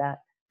saying that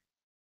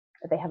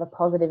they have a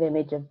positive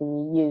image of the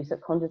EU, so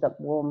it conjures up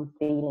warm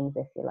feelings,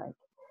 if you like.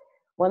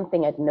 One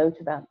thing I'd note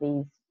about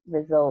these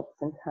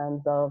results in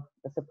terms of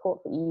the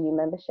support for EU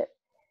membership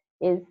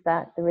is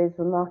that there is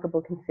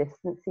remarkable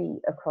consistency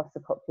across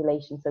the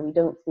population. So we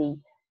don't see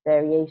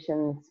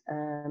variations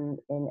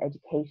in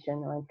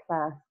education or in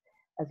class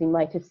as we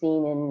might have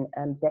seen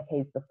in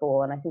decades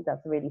before. And I think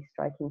that's a really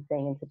striking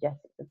thing and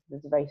suggests that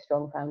there's a very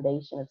strong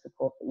foundation of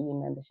support for EU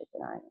membership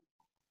in Ireland.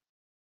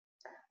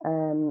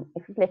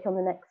 If we click on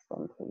the next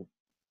one, please.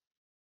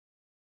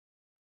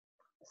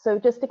 So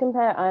just to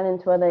compare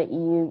Ireland to other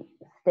EU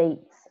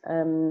states,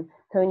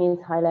 Tony has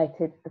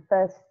highlighted the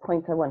first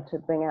point I want to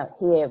bring out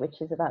here,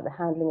 which is about the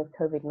handling of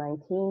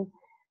COVID-19.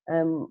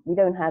 We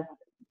don't have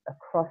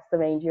across the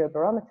range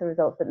Eurobarometer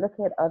results, but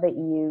looking at other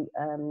EU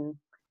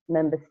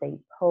member state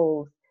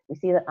polls, we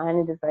see that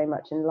Ireland is very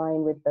much in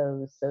line with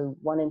those. So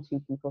 1 in 2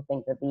 people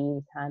think that the EU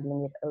is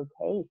handling it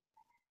okay.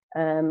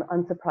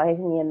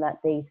 Unsurprisingly, in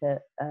that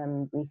data,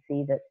 we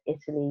see that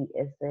Italy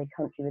is the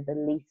country with the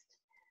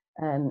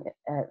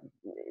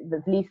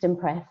least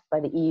impressed by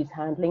the EU's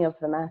handling of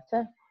the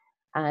matter.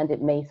 And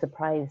it may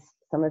surprise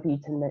some of you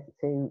to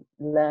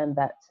learn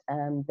that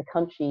the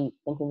country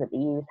thinking that the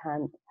EU is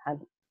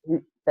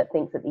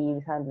thinks that the EU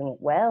is handling it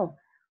well,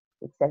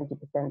 with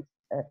 70%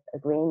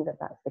 agreeing that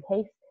that's the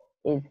case,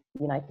 is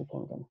the United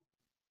Kingdom.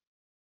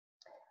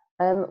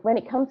 When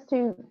it comes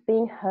to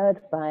being heard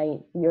by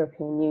the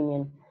European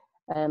Union,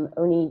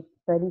 only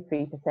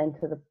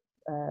 33%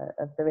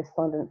 of the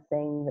respondents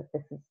saying that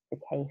this is the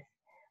case.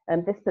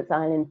 This puts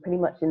Ireland pretty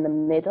much in the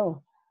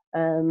middle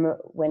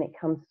when it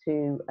comes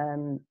to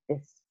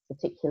this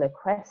particular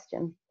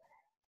question.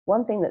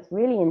 One thing that's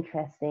really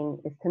interesting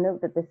is to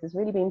note that this has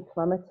really been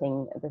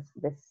plummeting,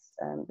 this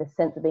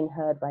sense of being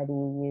heard by the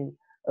EU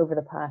over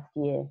the past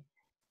year.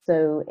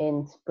 So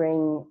in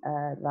spring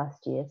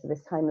last year, so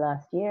this time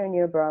last year in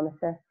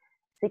Eurobarometer,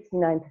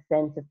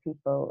 69% of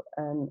people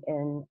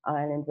in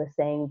Ireland were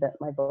saying that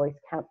my voice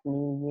counts in the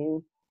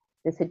EU.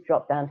 This had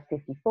dropped down to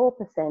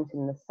 54%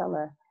 in the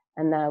summer,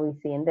 and now we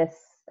see in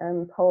this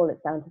poll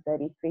it's down to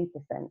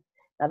 33%.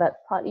 Now that's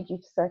partly due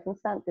to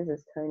circumstances,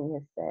 as Tony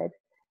has said,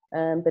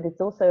 but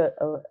it's also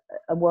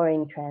a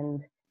worrying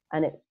trend,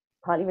 and it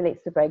partly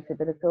relates to Brexit,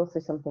 but it's also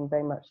something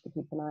very much to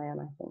keep an eye on,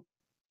 I think.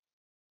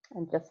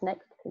 And just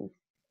next, please.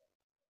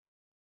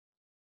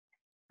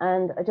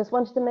 And I just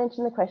wanted to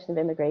mention the question of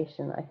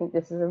immigration. I think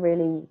this is a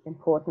really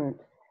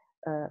important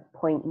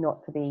point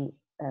not to be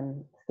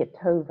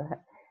skipped over.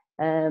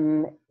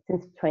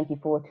 Since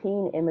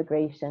 2014,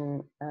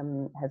 immigration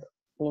has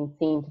been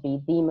seen to be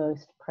the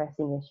most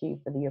pressing issue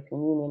for the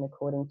European Union,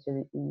 according to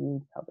the EU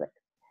public.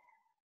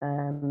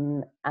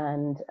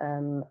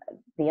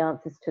 The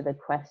answers to the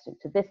question,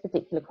 to this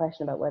particular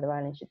question about whether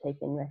Ireland should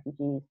take in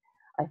refugees,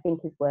 I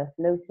think is worth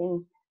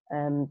noting,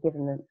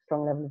 given the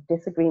strong level of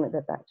disagreement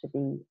that that should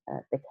be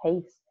the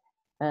case.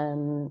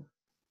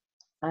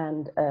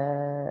 and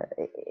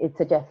it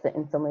suggests that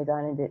in some ways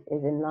Ireland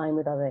is in line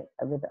with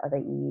other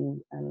EU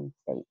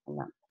states on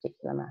that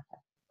particular matter.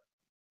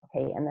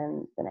 Okay, and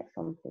then the next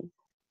one, please.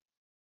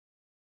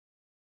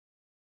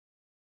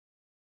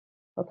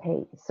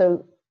 Okay,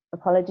 so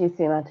apologies for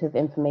the amount of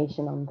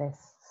information on this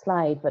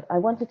slide, but I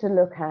wanted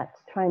to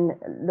try and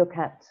look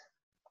at,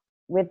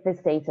 with this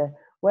data,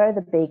 where are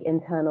the big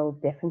internal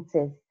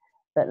differences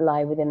that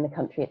lie within the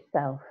country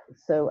itself.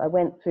 So I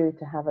went through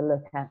to have a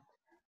look at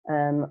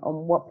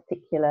on what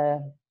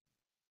particular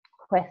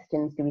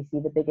questions do we see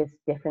the biggest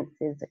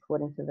differences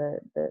according to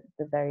the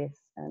various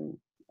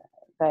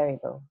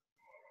variables.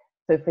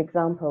 So for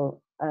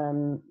example,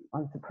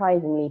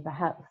 unsurprisingly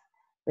perhaps,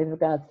 with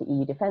regards to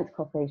EU defence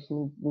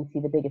cooperation, we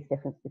see the biggest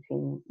difference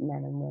between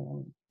men and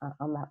women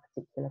on that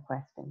particular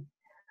question.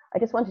 I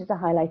just wanted to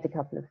highlight a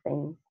couple of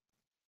things.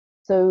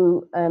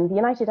 So the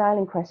United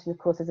Ireland question, of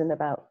course, isn't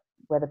about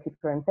whether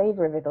people are in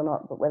favour of it or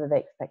not, but whether they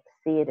expect to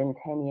see it in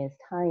 10 years'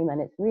 time.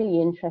 And it's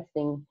really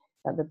interesting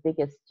that the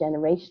biggest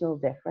generational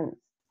difference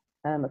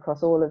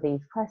across all of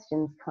these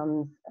questions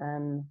comes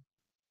on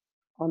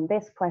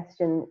this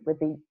question with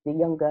the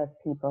younger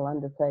people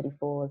under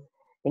 34s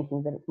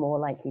thinking that it's more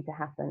likely to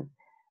happen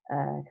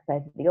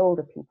compared to the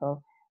older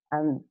people.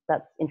 And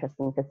that's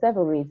interesting for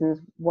several reasons.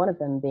 One of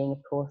them being,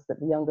 of course, that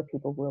the younger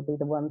people will be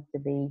the ones to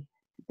be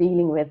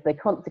dealing with the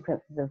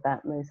consequences of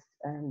that most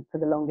for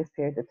the longest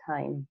period of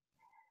time.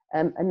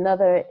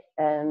 Another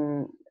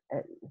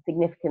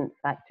significant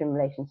factor in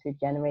relation to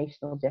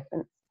generational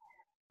difference,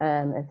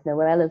 as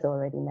Noelle has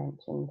already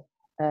mentioned,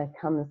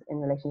 comes in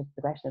relation to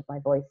the question of my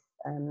voice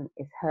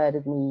is heard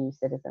as an EU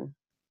citizen.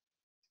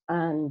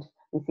 And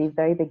we see a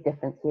very big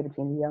difference here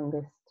between the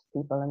youngest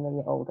people and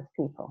the oldest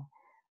people,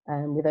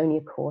 with only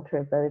a quarter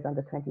of those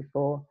under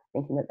 24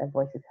 thinking that their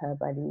voice is heard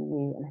by the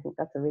EU. And I think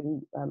that's a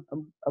really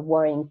a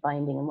worrying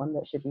finding, and one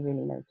that should be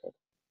really noted.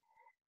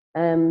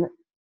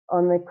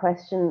 On the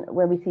question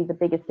where we see the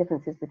biggest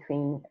differences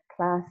between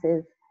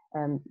classes,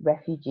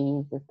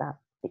 refugees is that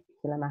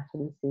particular matter.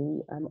 We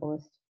see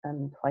almost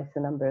twice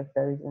the number of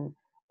those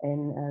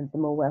in the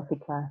more wealthy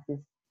classes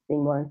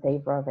being more in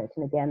favour of it.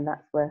 And again,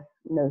 that's worth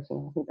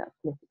noting. I think that's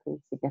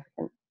politically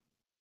significant.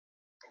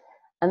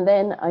 And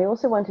then I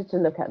also wanted to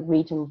look at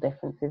regional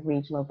differences,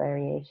 regional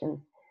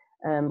variations,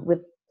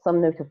 with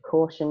some note of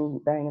caution,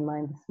 bearing in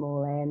mind the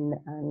small n,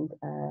 and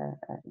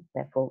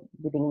therefore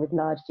dealing with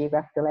large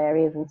geographical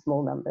areas and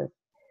small numbers.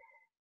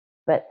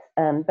 But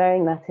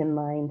bearing that in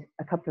mind,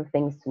 a couple of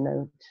things to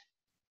note.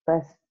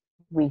 First,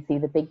 we see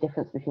the big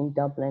difference between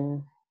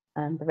Dublin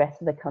and the rest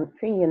of the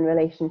country in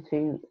relation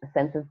to a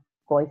sense of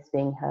voice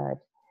being heard.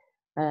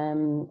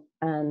 And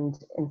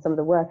in some of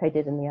the work I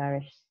did in the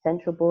Irish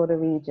Central Border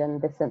region,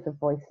 this sense of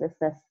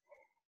voicelessness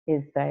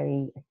is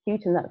very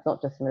acute, and that's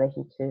not just in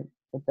relation to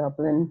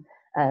Dublin,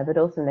 but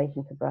also in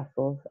relation to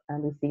Brussels,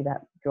 and we see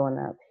that drawn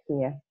out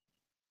here.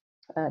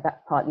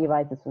 That partly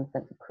arises from a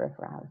sense of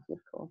peripherality,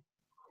 of course.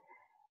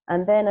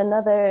 And then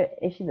another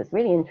issue that's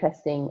really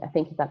interesting, I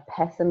think, is that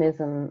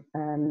pessimism,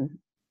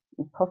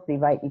 possibly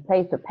rightly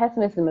placed, but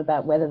pessimism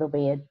about whether there'll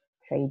be a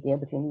trade deal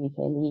between the UK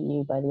and the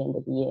EU by the end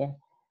of the year.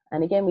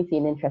 And again, we see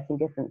an interesting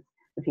difference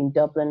between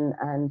Dublin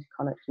and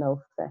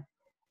Connell.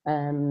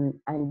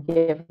 And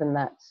given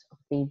that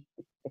the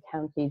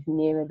counties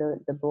nearer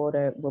the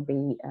border will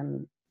be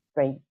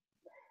very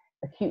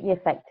acutely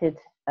affected,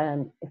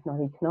 if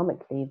not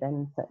economically,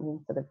 then certainly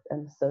sort of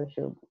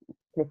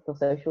political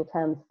social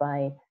terms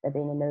by there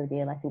being a no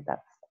deal. I think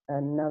that's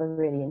another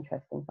really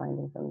interesting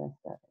finding from this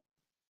study.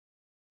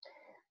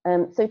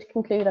 So to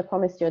conclude, I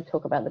promised you I'd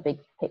talk about the big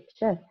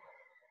picture.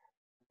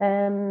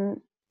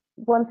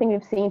 One thing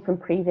we've seen from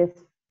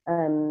previous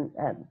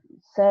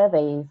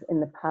surveys in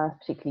the past,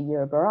 particularly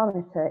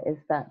Eurobarometer,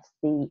 is that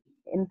the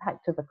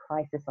impact of a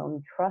crisis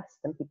on trust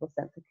and people's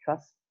sense of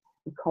trust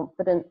and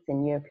confidence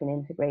in European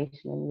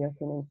integration and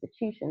European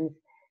institutions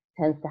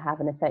tends to have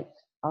an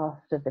effect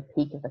after the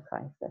peak of the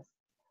crisis.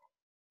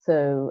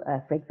 So,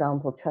 for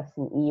example, trust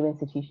in EU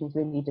institutions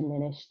really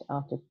diminished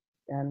after,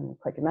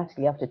 quite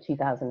dramatically after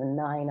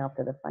 2009,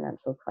 after the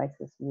financial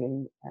crisis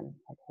really had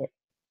hit.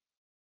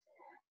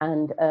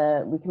 And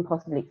we can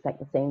possibly expect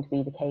the same to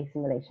be the case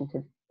in relation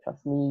to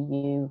trust in the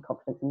EU,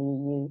 confidence in the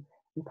EU,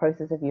 and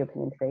process of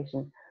European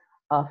integration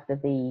after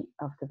the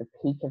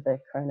peak of the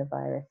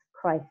coronavirus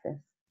crisis.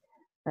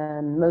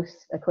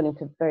 According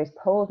to various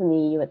polls in the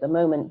EU at the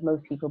moment,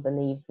 most people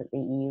believe that the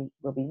EU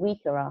will be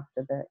weaker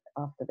after the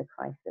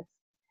crisis,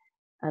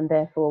 and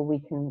therefore we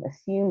can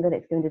assume that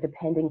it's going to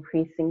depend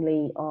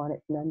increasingly on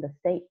its member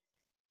states,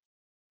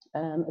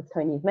 as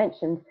Tony has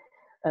mentioned,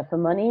 for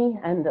money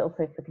and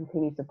also for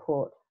continued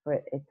support for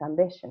its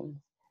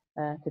ambitions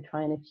to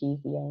try and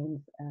achieve the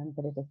aims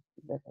that has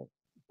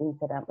been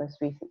set out most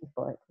recently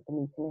for it with the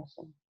new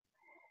Commission.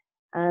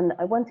 And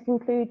I want to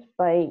conclude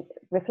by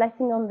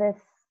reflecting on this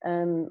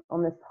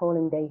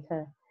polling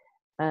data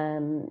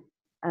and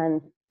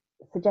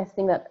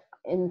suggesting that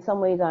in some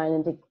ways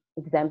Ireland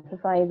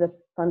exemplifies a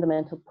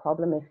fundamental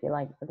problem, if you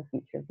like, for the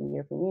future of the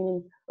European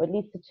Union, or at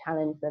least a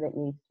challenge that it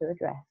needs to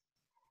address.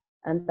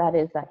 And that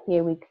is that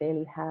here we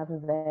clearly have a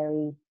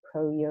very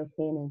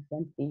pro-European and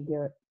essentially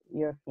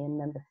European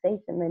member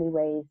state in many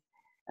ways,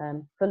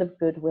 full of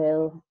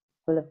goodwill,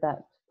 full of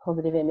that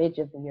positive image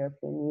of the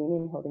European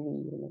Union, holding the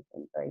Union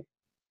in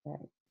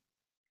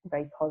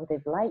very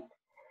positive light.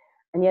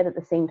 And yet at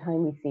the same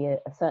time, we see a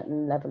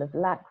certain level of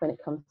lack when it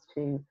comes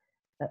to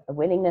a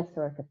willingness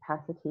or a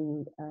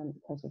capacity in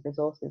terms of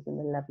resources and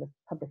the level of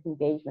public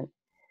engagement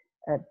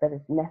that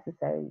is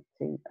necessary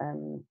to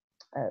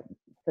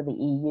for the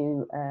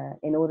EU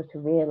in order to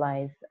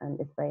realize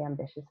its very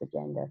ambitious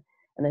agenda,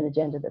 and an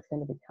agenda that's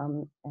going to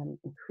become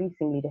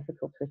increasingly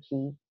difficult to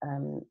achieve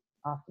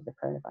after the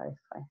coronavirus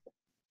crisis.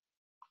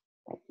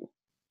 Thank you.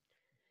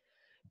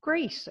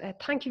 Great.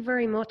 Thank you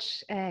very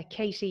much,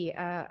 Katy.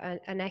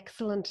 An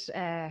excellent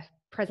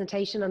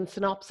presentation and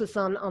synopsis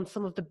on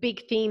some of the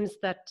big themes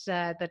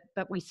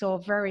that we saw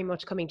very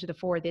much coming to the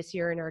fore this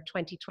year in our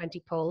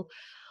 2020 poll.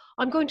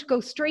 I'm going to go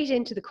straight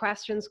into the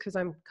questions because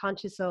I'm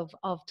conscious of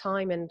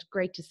time, and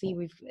great to see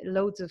we've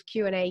loads of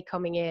Q&A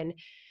coming in.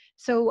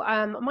 So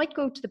I might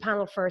go to the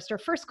panel first. Our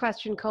first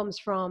question comes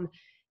from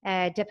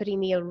Deputy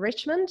Neil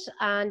Richmond,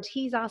 and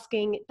he's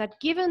asking that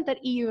given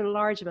that EU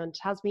enlargement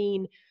has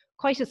been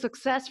quite a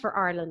success for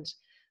Ireland,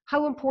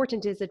 how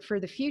important is it for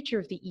the future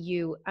of the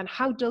EU, and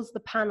how does the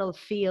panel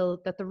feel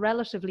that the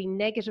relatively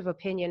negative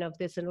opinion of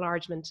this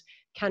enlargement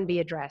can be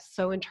addressed?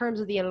 So in terms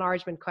of the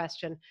enlargement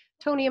question,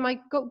 Tony, I might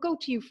go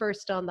to you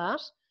first on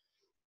that.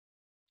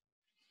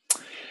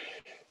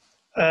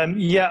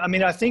 Yeah, I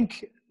mean, I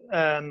think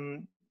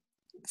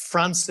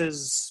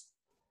France's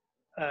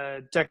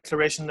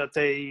declaration that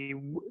they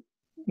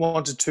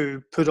wanted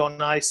to put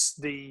on ice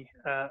the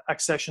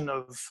accession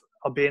of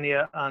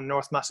Albania and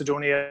North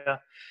Macedonia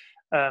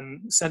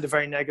sent a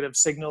very negative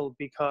signal,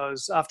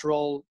 because after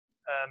all,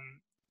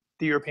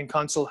 the European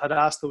Council had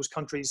asked those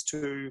countries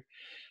to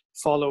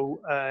follow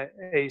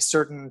a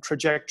certain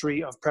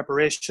trajectory of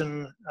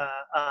preparation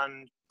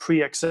and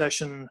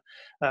pre-accession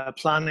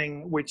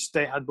planning, which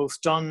they had both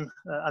done,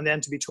 and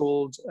then to be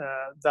told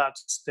that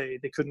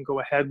they couldn't go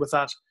ahead with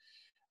that,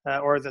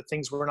 or that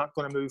things were not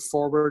going to move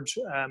forward.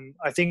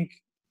 I think,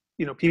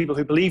 you know, people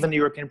who believe in the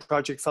European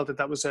project felt that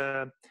that was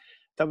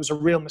a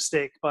real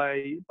mistake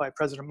by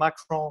President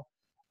Macron.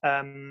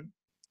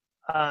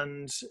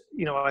 And,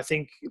 you know, I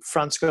think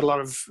France got a lot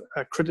of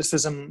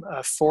criticism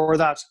for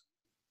that.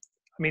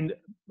 I mean,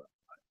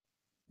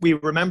 we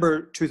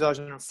remember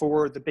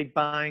 2004, the Big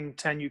Bang,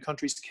 10 new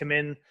countries came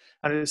in,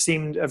 and it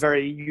seemed a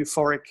very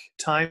euphoric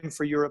time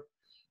for Europe.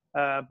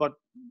 But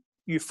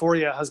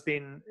euphoria has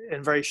been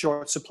in very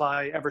short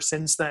supply ever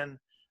since then.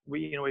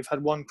 We've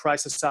had one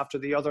crisis after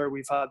the other.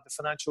 We've had the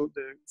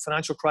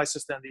financial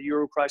crisis, then the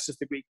Euro crisis,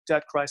 the Greek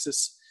debt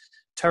crisis,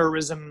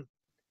 terrorism,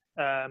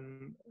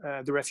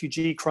 the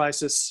refugee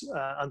crisis,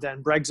 and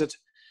then Brexit.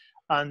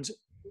 And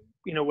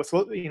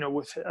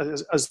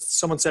as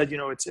someone said,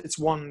 it's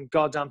one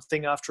goddamn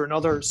thing after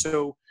another.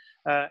 So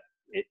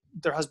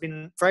there has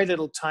been very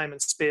little time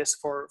and space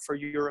for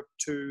Europe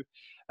to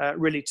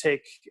really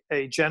take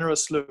a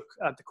generous look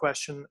at the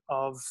question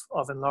of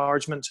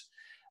enlargement.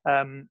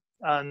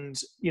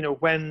 And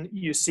when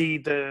you see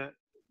the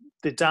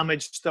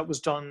damage that was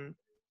done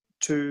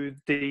to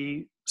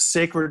the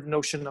sacred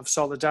notion of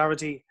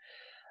solidarity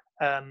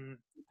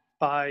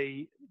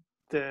by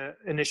the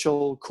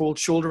initial cold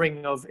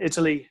shouldering of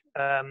Italy,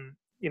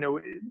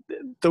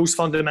 those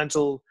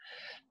fundamental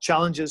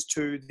challenges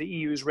to the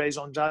EU's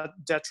raison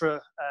d'etre,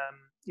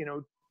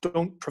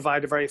 don't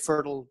provide a very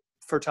fertile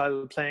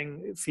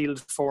playing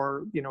field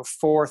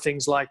for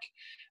things like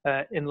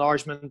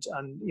enlargement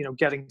and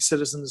getting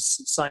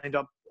citizens signed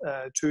up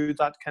to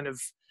that kind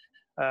of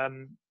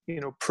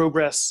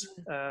progress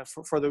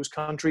for those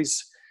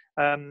countries.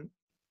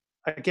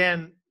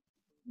 Again,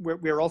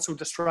 we're also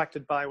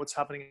distracted by what's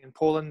happening in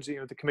Poland.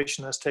 The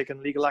Commission has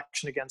taken legal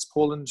action against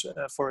Poland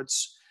for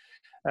its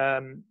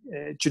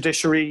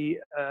judiciary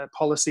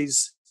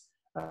policies,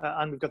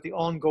 and we've got the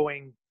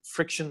ongoing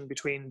friction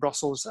between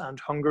Brussels and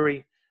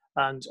Hungary.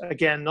 And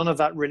again, none of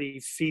that really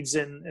feeds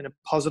in a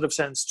positive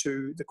sense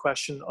to the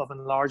question of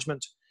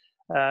enlargement.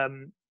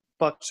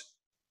 But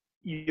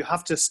you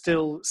have to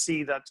still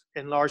see that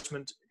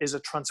enlargement is a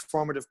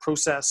transformative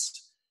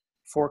process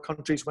for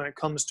countries when it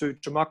comes to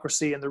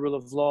democracy and the rule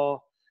of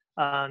law,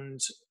 and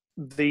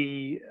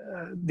the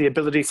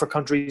ability for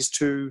countries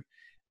to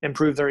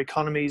improve their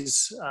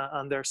economies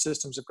and their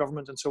systems of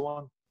government and so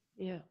on.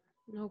 Yeah,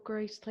 no,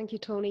 great. Thank you,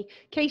 Tony.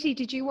 Katy,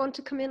 did you want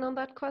to come in on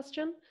that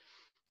question?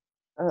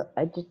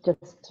 I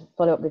just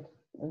follow up with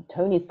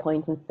Tony's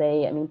point and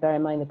say, I mean, bear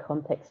in mind the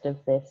context of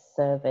this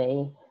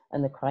survey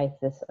and the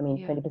crisis. I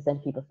mean, 20%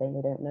 of people saying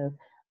they don't know.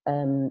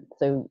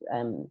 So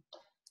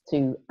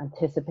to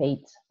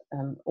anticipate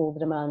all the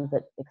demands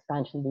that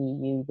expansion of the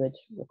EU would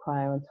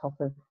require on top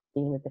of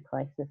dealing with the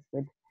crisis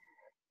would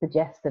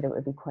suggest that it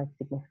would be quite a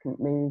significant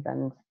move.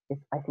 And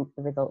I think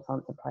the results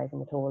aren't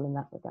surprising at all in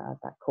that regard,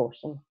 that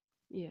caution.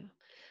 Yeah.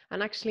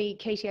 And actually,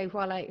 Katy,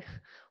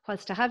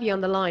 whilst to have you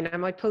on the line, I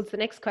might pose the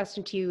next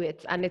question to you.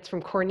 It's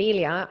from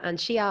Cornelia, and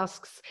she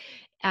asks,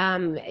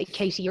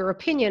 Katy, your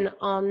opinion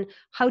on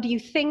how do you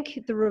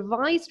think the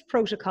revised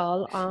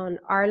protocol on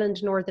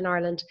Ireland, Northern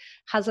Ireland,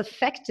 has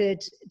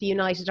affected the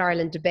United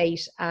Ireland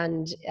debate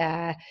and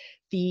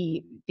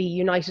the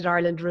United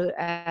Ireland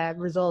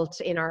result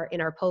in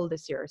our poll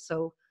this year?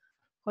 So,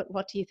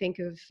 what do you think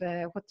of?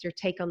 What's your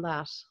take on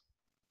that?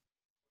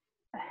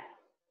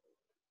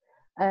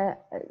 So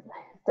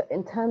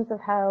in terms of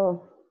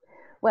how,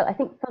 well, I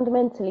think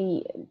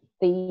fundamentally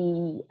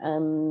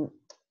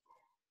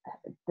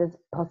there's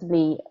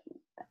possibly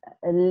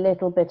a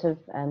little bit of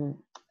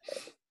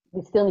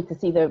we still need to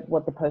see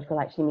what the protocol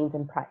actually means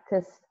in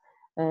practice.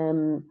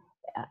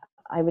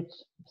 I would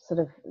sort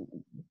of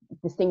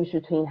distinguish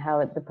between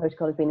how the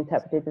protocol has been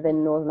interpreted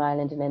within Northern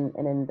Ireland and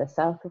in the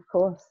south, of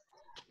course,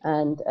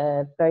 and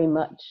very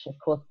much, of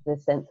course, the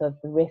sense of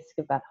the risk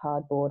of that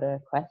hard border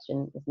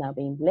question is now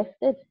being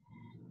lifted,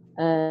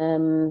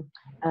 and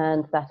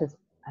that has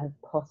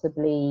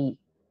possibly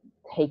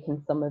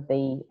taken some of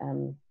the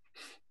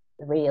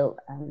real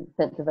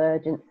sense of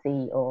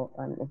urgency or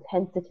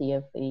intensity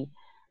of the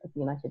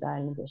United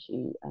Ireland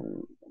issue,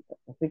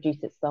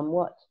 reduced it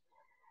somewhat.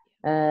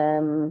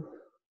 I'd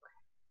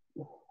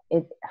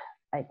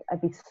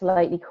be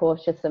slightly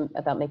cautious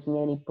about making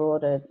any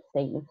broader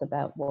statements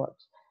about what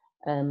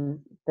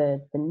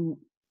the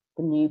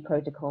new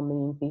protocol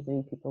means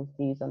vis-a-vis people's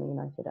views on the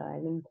United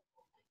Ireland.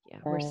 Yeah,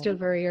 we're still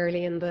very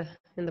early in the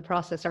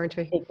process, aren't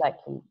we?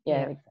 Exactly.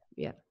 Yeah. Exactly.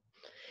 Yeah.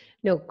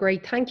 No,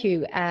 great. Thank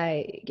you,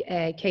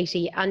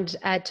 Katy. And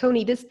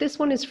Tony, this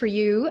one is for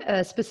you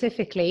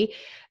specifically.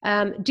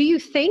 Do you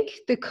think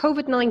the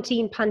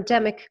COVID-19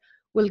 pandemic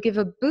will give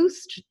a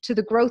boost to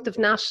the growth of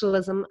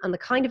nationalism and the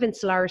kind of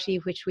insularity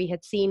which we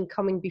had seen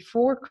coming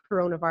before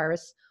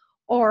coronavirus?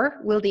 Or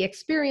will the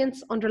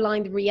experience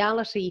underline the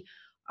reality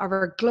of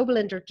our global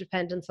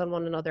interdependence on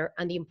one another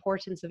and the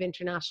importance of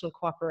international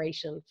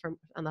cooperation?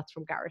 And that's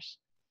from Garrett.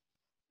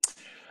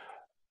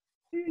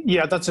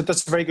 Yeah, that's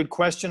a very good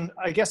question.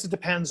 I guess it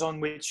depends on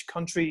which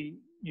country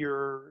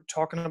you're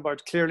talking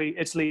about. Clearly,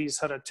 Italy's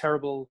had a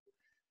terrible,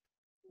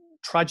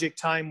 tragic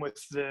time with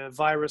the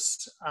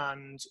virus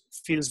and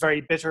feels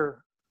very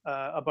bitter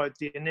about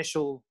the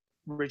initial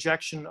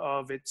rejection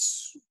of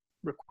its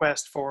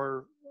request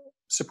for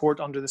support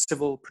under the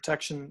civil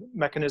protection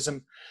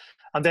mechanism.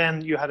 And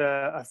then you had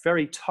a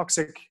very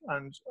toxic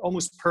and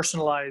almost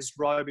personalized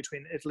row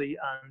between Italy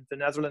and the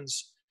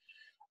Netherlands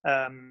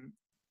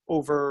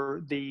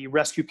over the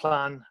rescue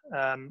plan,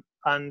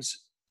 and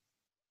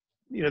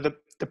you know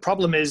the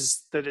problem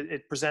is that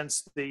it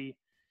presents the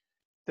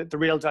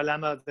real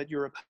dilemma that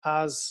Europe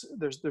has.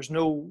 There's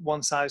no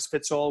one size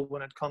fits all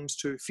when it comes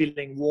to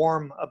feeling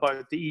warm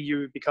about the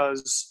EU,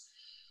 because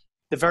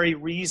the very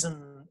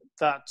reason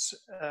that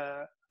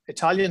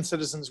Italian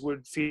citizens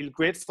would feel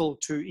grateful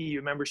to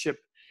EU membership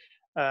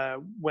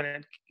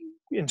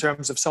in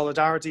terms of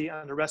solidarity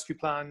and a rescue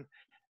plan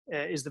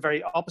is the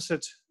very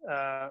opposite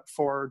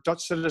for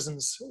Dutch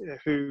citizens,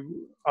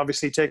 who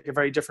obviously take a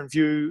very different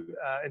view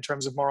in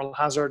terms of moral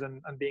hazard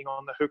and being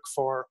on the hook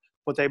for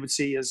what they would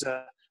see as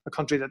a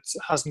country that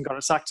hasn't got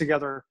its act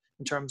together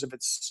in terms of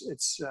its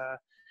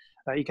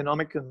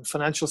economic and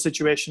financial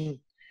situation.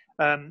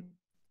 I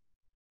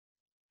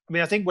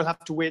mean, I think we'll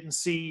have to wait and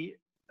see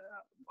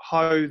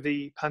how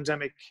the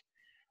pandemic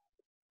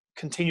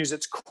continues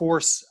its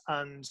course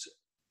and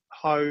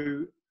how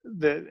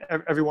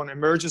everyone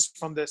emerges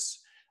from this.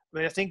 I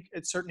mean, I think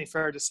it's certainly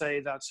fair to say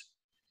that,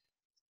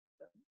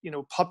 you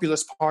know,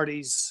 populist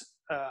parties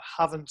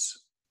haven't,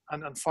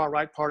 and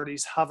far-right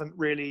parties haven't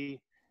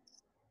really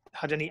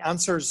had any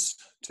answers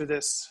to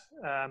this.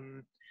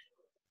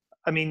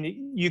 I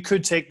mean, you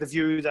could take the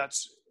view that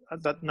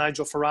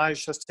Nigel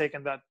Farage has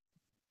taken, that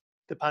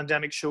the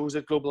pandemic shows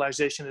that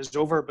globalization is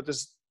over, but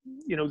there's,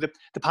 you know, the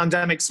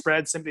pandemic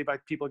spread simply by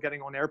people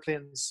getting on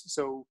airplanes.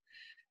 So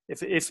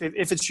if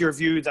it's your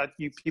view that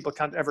people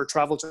can't ever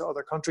travel to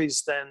other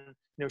countries, then,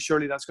 you know,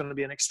 surely that's going to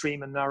be an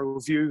extreme and narrow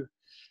view.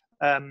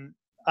 And,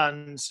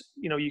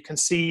 you know, you can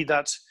see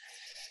that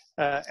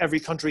every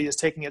country is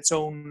taking its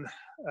own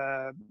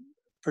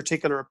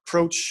particular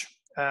approach.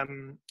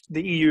 The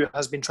EU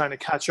has been trying to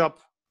catch up.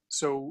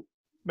 So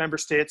member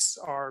states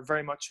are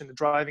very much in the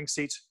driving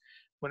seat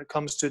when it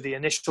comes to the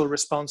initial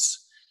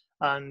response.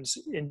 And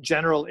in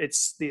general,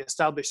 it's the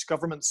established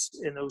governments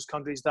in those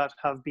countries that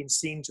have been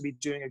seen to be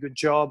doing a good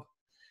job.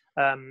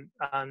 And,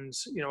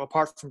 you know,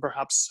 apart from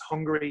perhaps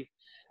Hungary,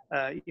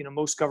 you know,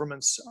 most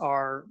governments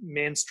are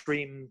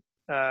mainstream,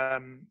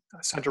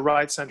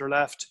 centre-right,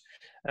 centre-left.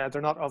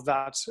 They're not of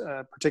that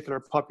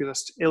particular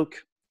populist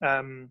ilk.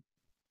 And,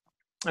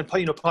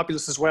 you know,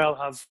 populists as well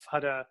have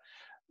had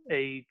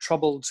a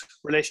troubled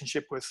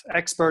relationship with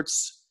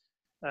experts.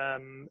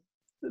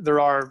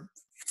 There are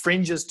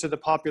fringes to the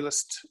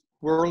populist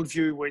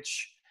worldview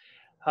which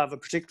have a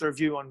particular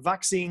view on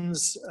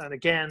vaccines, and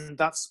again,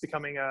 that's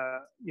becoming a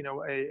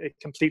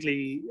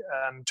completely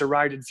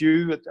derided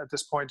view at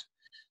this point.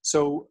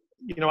 So,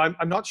 you know,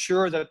 I'm not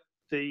sure that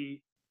the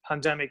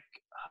pandemic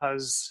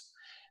has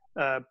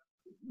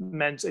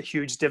meant a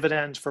huge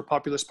dividend for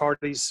populist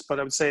parties, but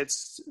I would say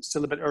it's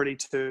still a bit early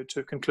to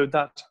conclude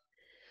that.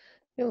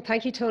 No,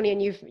 thank you, Tony,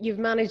 and you've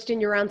managed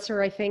in your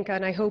answer, I think,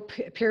 and I hope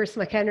Pierce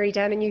McHenry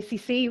down in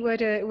UCC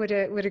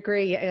would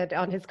agree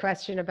on his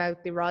question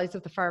about the rise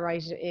of the far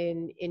right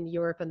in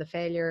Europe and the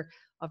failure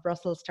of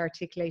Brussels to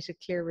articulate a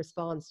clear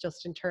response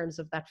just in terms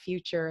of that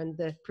future and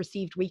the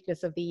perceived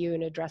weakness of the EU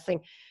in addressing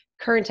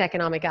current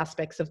economic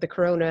aspects of the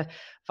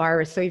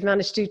coronavirus. So you've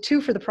managed to do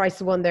two for the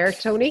price of one there,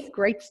 Tony.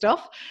 Great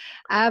stuff.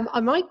 I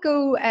might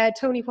go,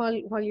 Tony,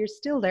 while you're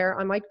still there,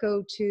 I might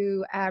go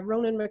to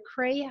Ronan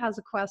McCrae has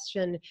a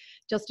question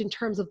just in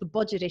terms of the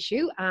budget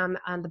issue and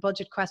the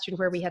budget question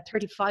where we had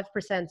 35%,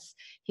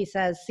 he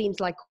says,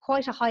 seems like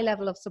quite a high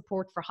level of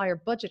support for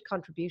higher budget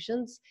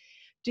contributions.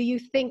 Do you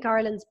think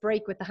Ireland's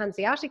break with the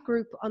Hanseatic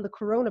Group on the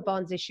corona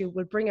bonds issue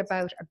will bring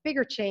about a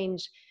bigger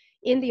change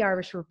in the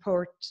Irish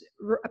approach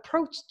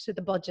to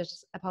the budget,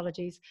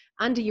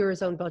 and a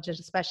Eurozone budget,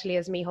 especially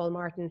as Micheál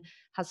Martin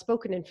has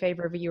spoken in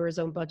favour of a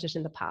Eurozone budget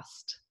in the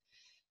past?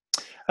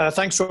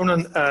 Thanks,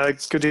 Ronan.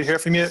 Good to hear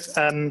from you.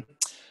 I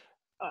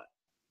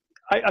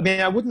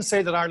mean, I wouldn't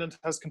say that Ireland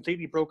has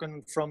completely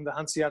broken from the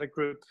Hanseatic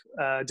Group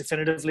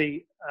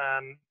definitively.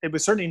 It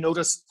was certainly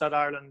noticed that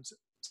Ireland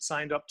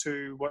signed up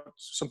to what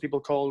some people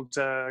called,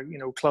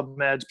 Club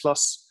Med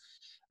Plus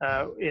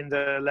in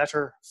the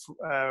letter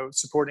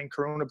supporting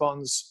corona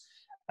bonds.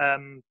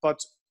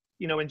 But,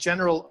 in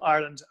general,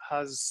 Ireland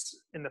has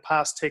in the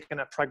past taken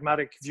a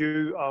pragmatic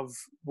view of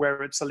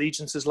where its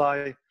allegiances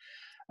lie.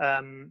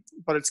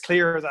 But it's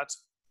clear that,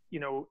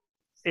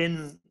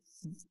 in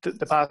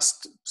the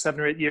past 7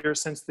 or 8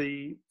 years since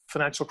the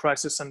financial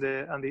crisis and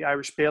the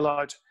Irish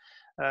bailout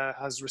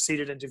has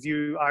receded into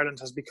view, Ireland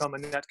has become a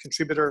net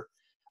contributor.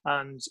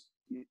 And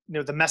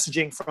the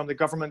messaging from the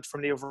government,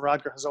 from Leo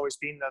Varadkar, has always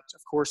been that,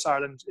 of course,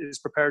 Ireland is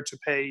prepared to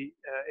pay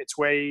its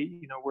way.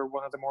 We're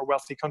one of the more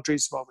wealthy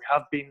countries. Well, we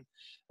have been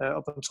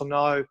up until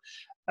now.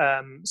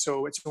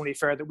 So it's only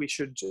fair that we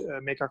should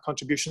make our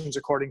contributions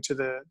according to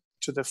the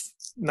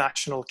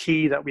national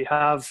key that we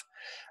have.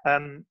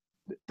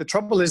 The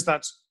trouble is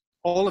that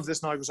all of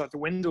this now goes out the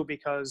window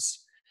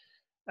because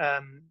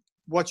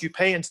what you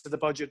pay into the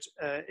budget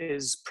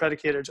is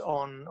predicated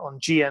on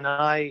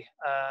GNI,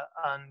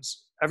 and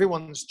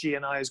everyone's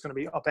GNI is going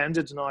to be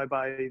upended now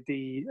by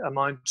the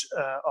amount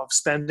of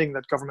spending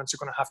that governments are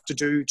going to have to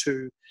do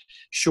to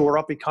shore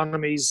up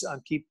economies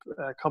and keep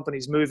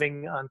companies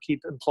moving and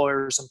keep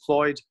employers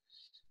employed.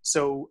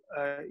 So,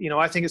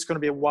 I think it's going to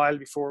be a while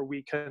before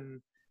we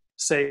can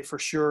say for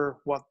sure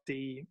what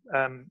the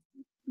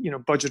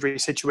budgetary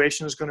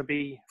situation is going to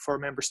be for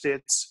member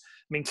states.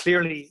 I mean,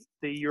 clearly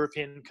the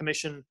European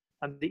Commission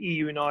and the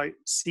EU now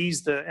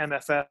sees the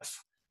MFF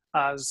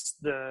as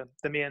the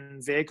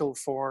main vehicle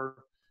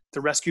for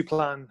the rescue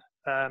plan,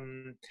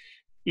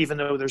 even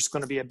though there's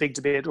going to be a big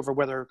debate over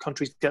whether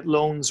countries get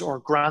loans or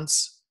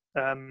grants.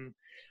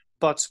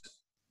 But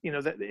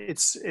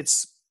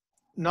it's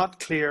not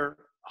clear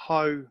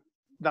how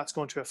that's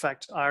going to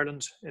affect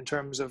Ireland in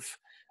terms of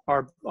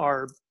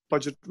our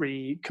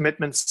budgetary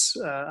commitments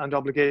and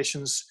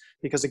obligations,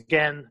 because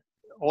again,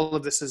 all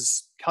of this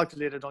is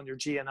calculated on your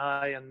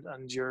GNI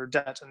and your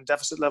debt and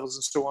deficit levels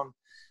and so on.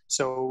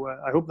 So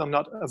I hope I'm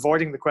not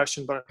avoiding the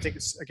question, but I think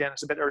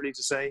it's a bit early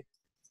to say.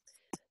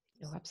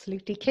 No,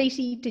 absolutely.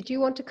 Katy, did you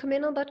want to come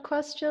in on that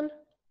question?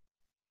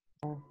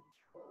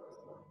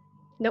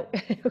 No,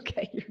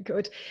 okay, you're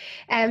good.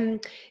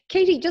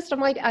 Katy, just I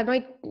might,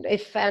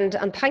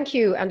 and thank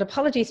you and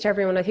apologies to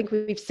everyone. I think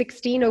we've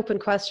 16 open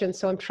questions,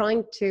 so I'm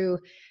trying to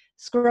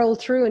scroll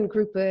through and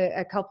group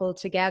a couple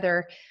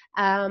together.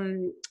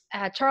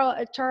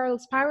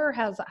 Charles Power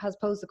has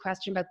posed a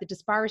question about the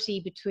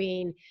disparity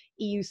between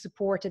EU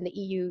support and the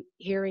EU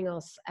hearing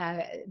us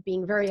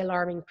being very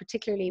alarming,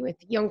 particularly with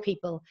young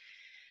people.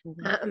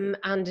 Mm-hmm.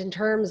 And in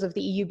terms of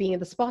the EU being in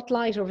the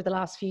spotlight over the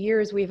last few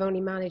years, we've only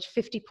managed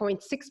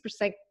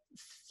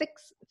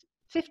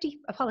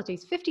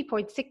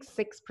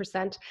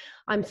 50.66%.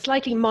 I'm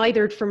slightly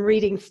mithered from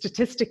reading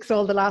statistics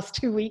all the last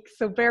 2 weeks,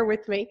 so bear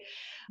with me.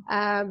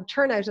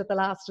 Turnout at the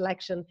last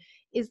election.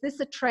 Is this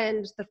a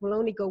trend that will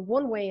only go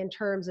one way in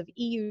terms of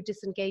EU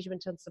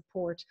disengagement and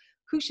support?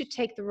 Who should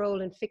take the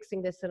role in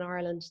fixing this in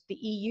Ireland? The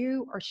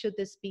EU, or should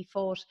this be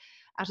fought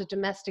at a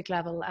domestic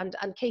level? And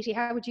Katy,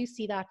 how would you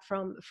see that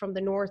from the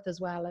north as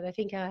well? And I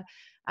think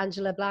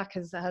Angela Black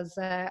has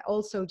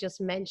also just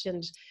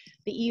mentioned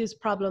the EU's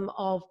problem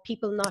of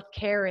people not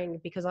caring,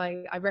 because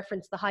I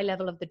referenced the high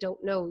level of the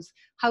don't knows.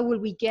 How will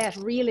we get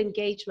real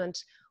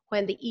engagement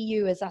when the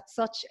EU is at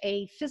such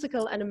a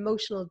physical and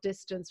emotional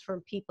distance from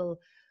people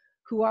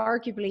who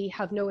arguably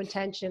have no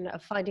intention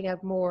of finding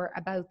out more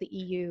about the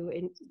EU?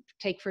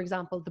 Take, for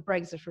example, the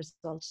Brexit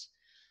result.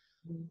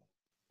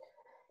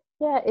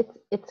 Yeah,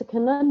 it's a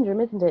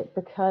conundrum, isn't it?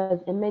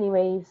 Because in many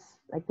ways,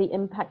 like the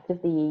impact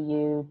of the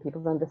EU,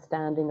 people's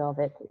understanding of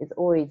it is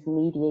always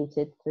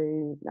mediated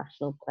through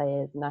national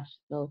players,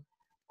 national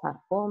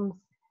platforms,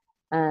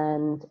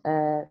 and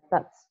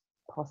that's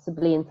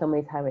possibly in some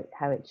ways how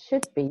it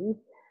should be.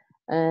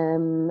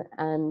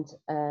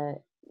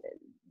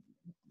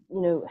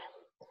 you know,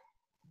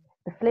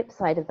 the flip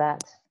side of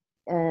that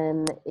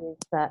is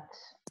that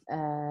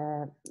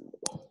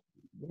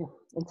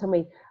in some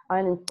ways,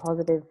 Ireland's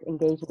positive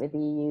engagement with the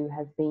EU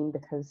has been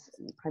because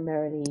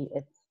primarily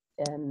it's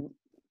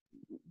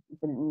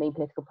the main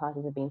political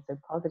parties have been so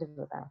positive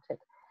about it,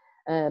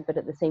 but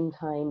at the same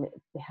time,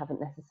 they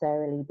haven't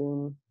necessarily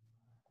been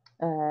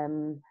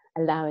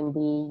allowing the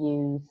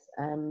EU's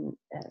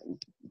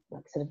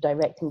like sort of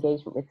direct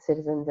engagement with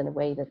citizens in a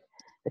way that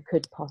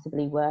could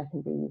possibly work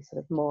and be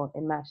sort of more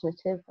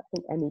imaginative. I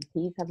think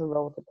MEPs have a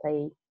role to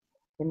play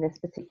in this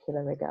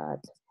particular regard.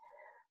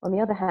 On the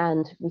other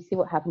hand, we see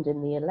what happened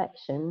in the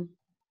election,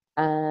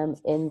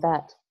 in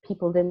that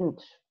people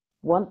didn't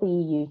want the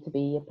EU to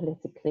be a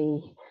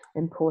politically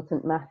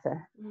important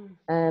matter.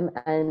 And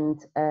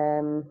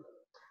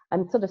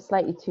I'm sort of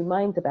slightly two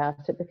minds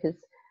about it, because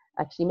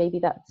actually maybe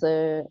that's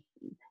a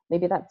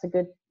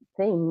good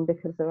thing,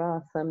 because there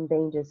are some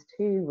dangers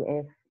too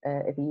if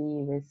the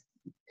EU is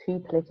too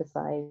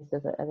politicized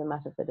as a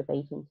matter for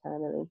debate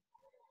internally.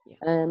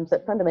 So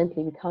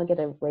fundamentally, we can't get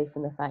away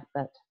from the fact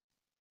that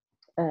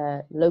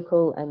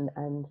local and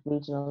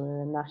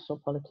regional and national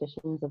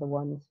politicians are the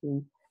ones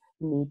who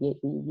mediate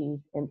the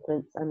EU's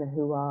influence and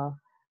who are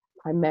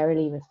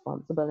primarily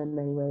responsible in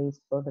many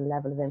ways for the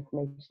level of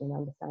information and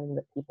understanding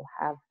that people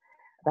have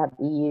about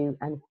the EU,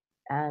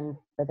 and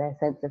for their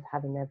sense of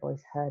having their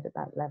voice heard at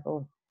that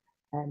level.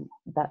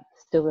 That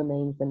still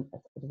remains a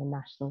sort of a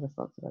national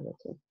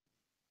responsibility.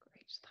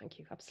 Great, thank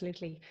you.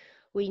 Absolutely.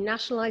 We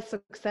nationalise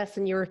success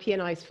and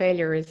Europeanise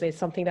failure is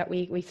something that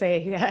we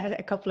say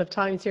a couple of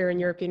times here in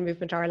European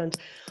Movement Ireland.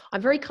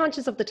 I'm very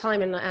conscious of the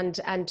time,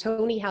 and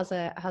Tony has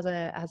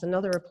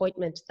another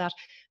appointment.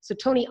 So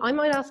Tony, I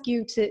might ask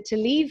you to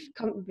leave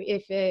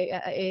if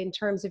in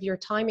terms of your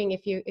timing,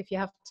 if you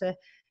have to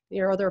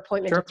your other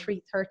appointment at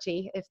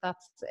 3:30, if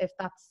that's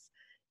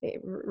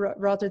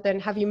rather than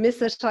have you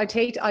miss it. I'd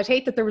hate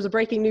that there was a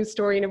breaking news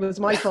story and it was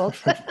my fault.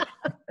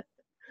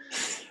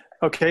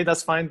 Okay,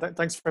 that's fine.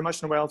 Thanks very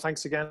much, Noelle.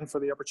 Thanks again for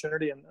the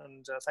opportunity,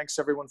 and thanks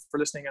to everyone for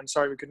listening. And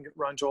sorry we couldn't get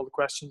around to all the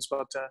questions,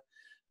 but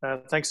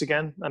thanks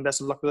again, and best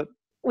of luck with it.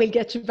 We'll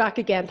get you back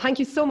again. Thank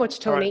you so much,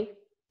 Tony. Right.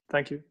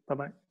 Thank you.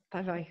 Bye-bye.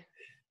 Bye-bye.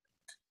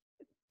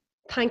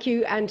 Thank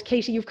you. And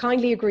Katy, you've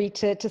kindly agreed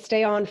to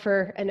stay on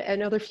for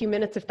another few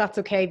minutes, if that's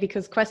okay,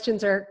 because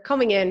questions are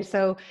coming in.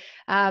 So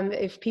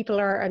if people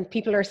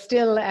are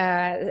still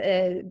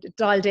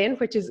dialed in,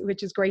 which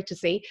is great to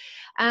see.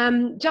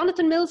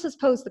 Jonathan Mills has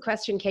posed the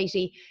question,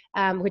 Katy,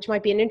 which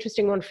might be an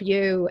interesting one for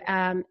you,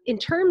 in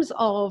terms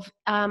of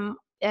the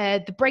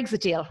Brexit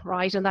deal,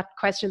 right? And that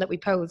question that we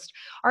posed.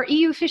 Are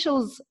EU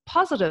officials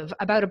positive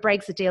about a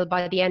Brexit deal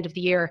by the end of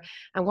the year?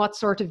 And what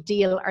sort of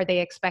deal are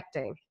they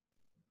expecting?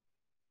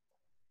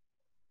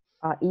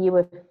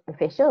 EU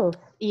officials?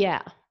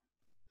 Yeah.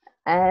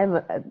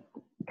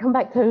 Come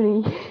back,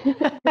 Tony.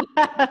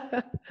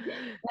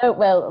 No,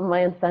 well,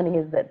 my understanding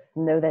is that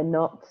no, they're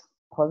not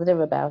positive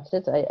about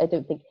it. I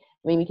don't think,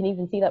 I mean, we can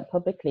even see that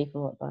publicly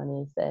from what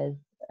Barnier says.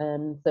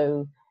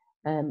 So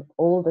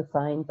all the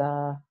signs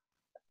are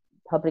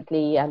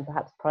publicly and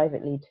perhaps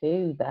privately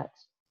too that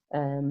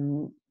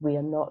we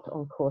are not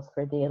on course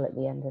for a deal at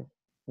the end of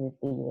the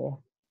year.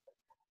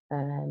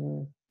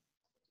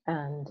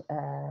 And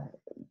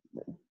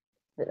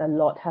a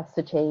lot has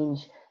to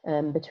change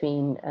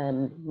between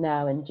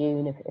now and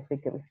June if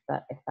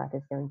that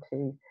is going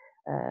to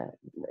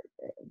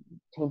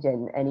change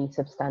in any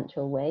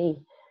substantial way.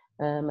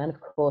 And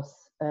of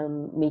course,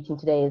 meeting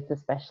today is the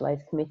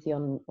specialised committee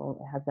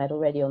has met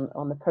already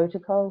on the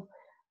protocol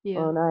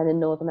on Ireland,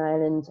 Northern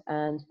Ireland,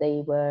 and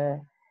they were,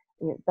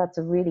 that's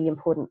a really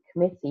important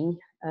committee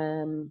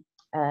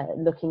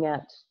looking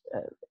at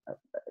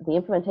the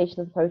implementation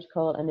of the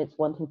protocol, and it's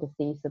wanting to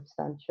see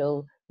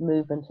substantial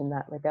movement in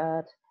that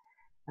regard.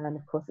 And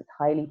of course, it's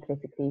highly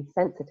politically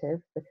sensitive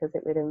because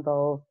it would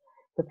involve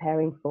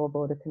preparing for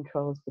border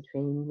controls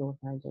between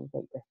Northern Ireland and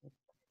Great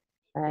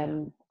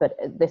Britain. But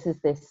this is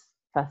this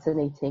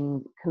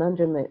fascinating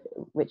conundrum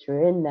which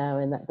we're in now,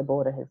 in that the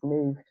border has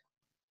moved.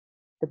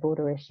 The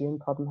border issue and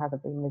problem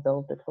haven't been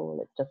resolved at all,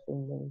 it's just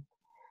been moved.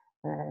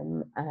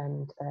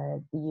 And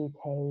the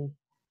UK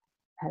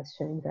has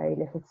shown very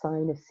little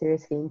sign of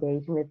seriously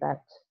engaging with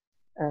that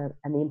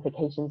and the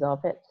implications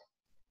of it,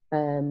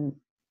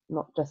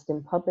 not just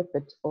in public,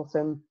 but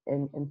also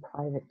in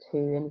private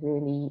too, and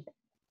really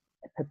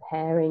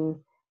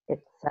preparing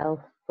itself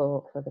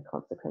for the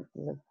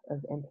consequences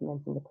of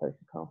implementing the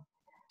protocol.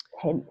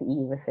 Hence, the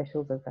EU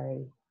officials are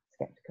very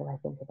sceptical, I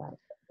think, about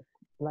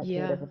the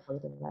likelihood of a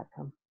positive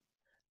outcome.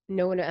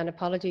 No, and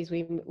apologies,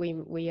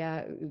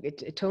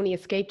 Tony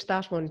escaped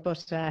that one,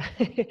 but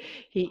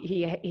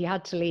he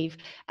had to leave.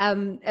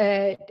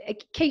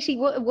 Katy,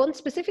 one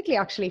specifically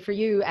actually for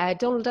you.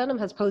 Donald Denham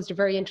has posed a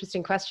very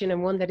interesting question,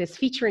 and one that is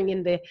featuring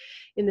in the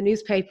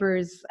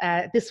newspapers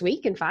this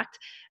week, in fact,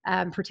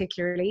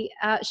 particularly.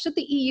 Should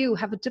the EU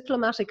have a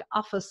diplomatic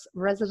office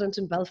resident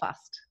in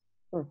Belfast?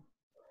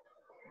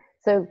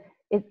 So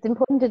it's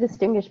important to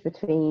distinguish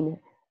between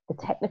the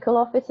technical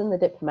office and the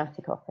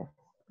diplomatic office.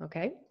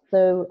 Okay.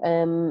 So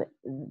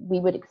we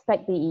would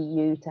expect the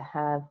EU to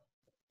have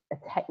a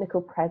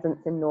technical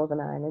presence in Northern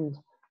Ireland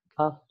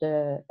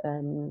after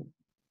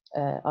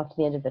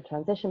the end of the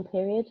transition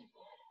period,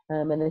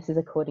 and this is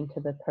according to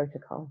the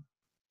protocol.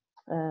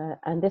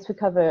 And this would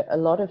cover a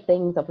lot of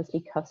things,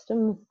 obviously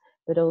customs,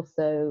 but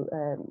also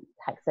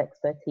tax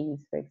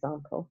expertise, for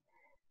example,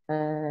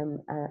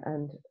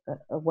 and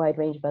a wide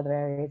range of other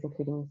areas,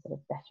 including sort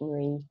of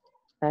veterinary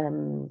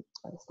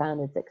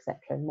standards,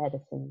 etc.,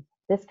 medicine,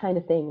 this kind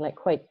of thing, like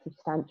quite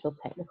substantial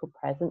technical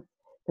presence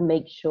to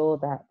make sure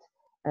that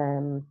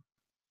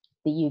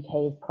the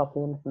UK is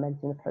properly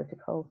implementing the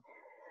protocol,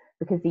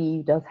 because the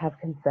EU does have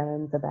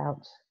concerns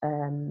about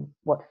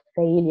what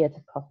failure to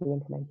properly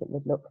implement it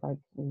would look like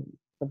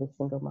for the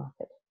single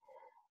market.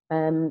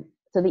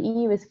 So the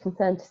EU is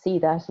concerned to see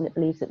that, and it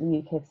believes that the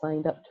UK have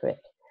signed up to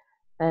it.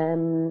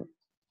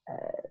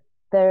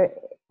 There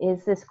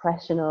is this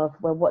question of,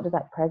 well, what does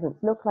that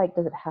presence look like?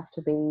 Does it have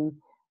to be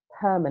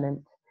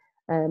permanent?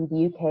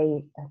 The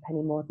UK,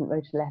 Penny Mordaunt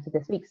wrote a letter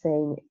this week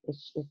saying if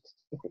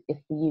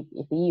the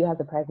EU has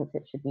a presence,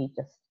 it should be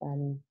just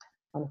on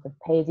a sort of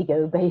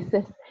pay-as-you-go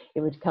basis.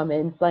 It would come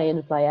in, fly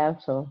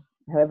out, or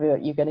however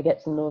you're going to get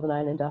to Northern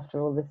Ireland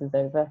after all this is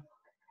over,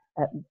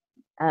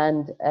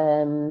 and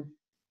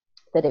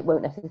that it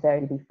won't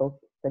necessarily be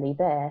fully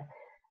there.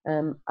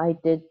 I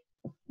did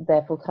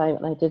there full time,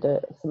 and I did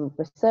some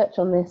research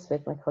on this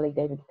with my colleague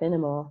David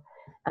Finnemore,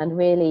 and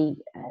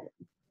really,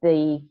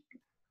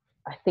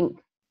 I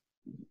think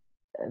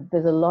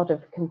there's a lot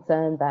of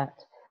concern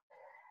that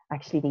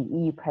actually the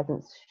EU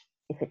presence,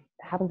 if it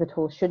happens at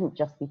all, shouldn't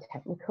just be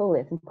technical.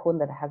 It's important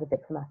that it has a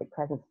diplomatic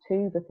presence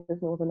too,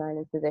 because Northern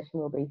Ireland's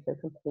position will be so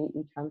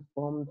completely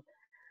transformed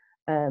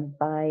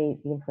by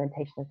the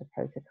implementation of the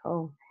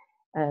protocol,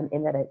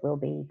 in that it will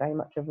be very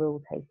much a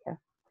rule taker.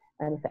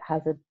 And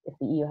if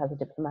the EU has a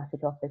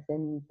diplomatic office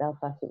in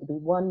Belfast, it will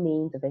be one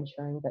means of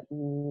ensuring that the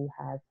EU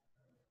has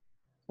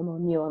a more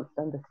nuanced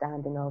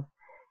understanding of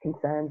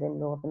concerns in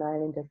Northern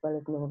Ireland, as well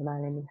as Northern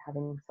Ireland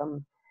having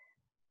some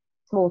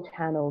small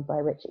channel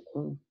by which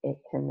it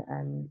can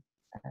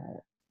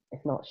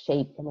if not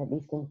shape, and at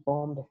least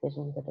inform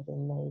decisions that are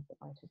being made that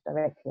might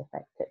directly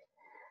affect it.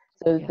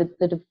 So yeah.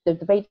 The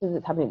debate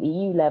that's happening at the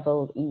EU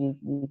level,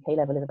 UK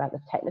level, is about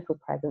the technical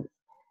presence.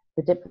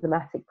 The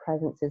diplomatic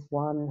presence is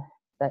one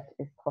that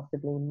is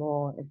possibly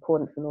more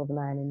important for Northern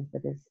Ireland,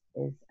 but is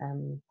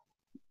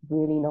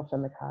really not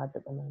on the cards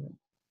at the moment.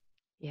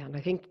 Yeah, and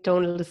I think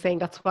Donald is saying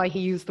that's why he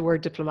used the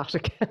word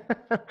diplomatic.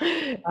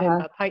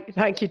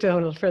 Thank you,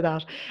 Donald, for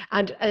that.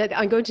 And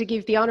I'm going to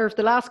give the honour of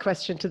the last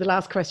question to the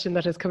last question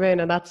that has come in,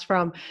 and that's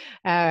from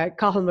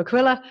Cahal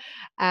McQuilla.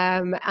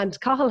 And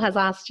Cahal has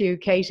asked you,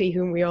 Katy,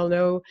 whom we all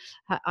know.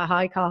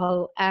 Hi,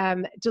 Cahal.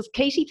 Does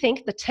Katy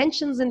think the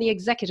tensions in the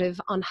executive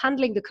on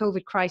handling the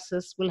COVID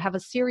crisis will have a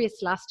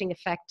serious lasting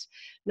effect,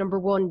 number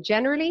one,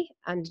 generally,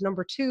 and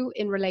number two,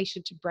 in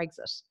relation to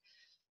Brexit?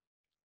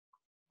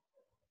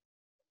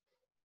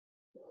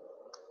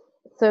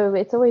 So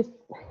it's always,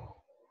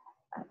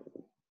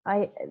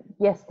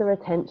 yes, there are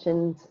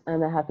tensions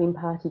and there have been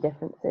party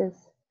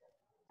differences,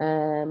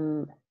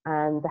 and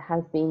there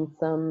has been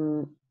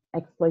some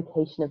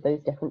exploitation of those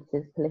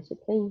differences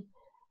politically,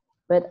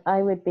 but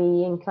I would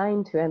be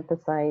inclined to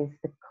emphasize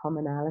the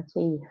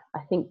commonality.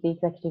 I think the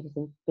executive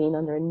has been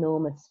under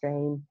enormous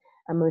strain,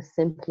 and most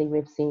simply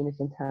we've seen it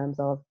in terms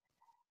of,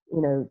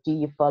 do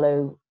you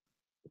follow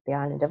the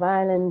island of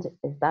Ireland?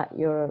 Is that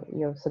your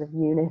sort of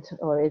unit,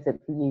 or is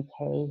it the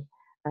UK?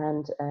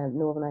 And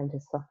Northern Ireland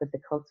has suffered the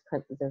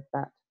consequences of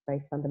that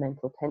very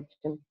fundamental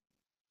tension.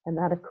 And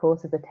that, of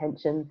course, is a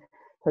tension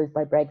posed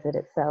by Brexit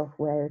itself.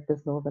 Where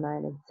does Northern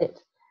Ireland sit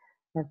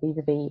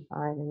vis-a-vis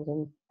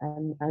Ireland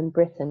and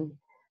Britain?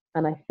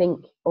 And I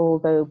think,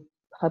 although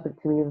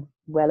publicly we're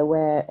well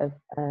aware of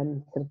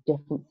sort of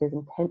differences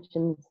and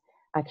tensions,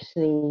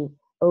 actually,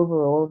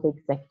 overall, the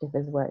executive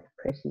has worked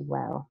pretty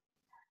well.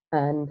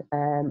 And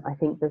I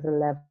think there's a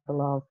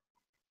level of,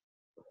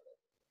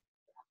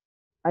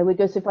 I would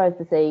go so far as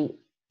to say,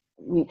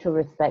 mutual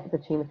respect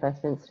between the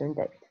First Minister and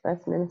Deputy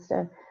First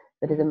Minister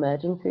that is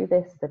emerging through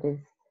this, that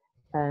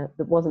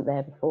wasn't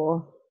there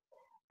before,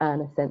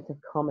 and a sense of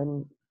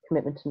common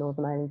commitment to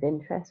Northern Ireland's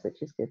interests,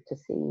 which is good to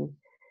see.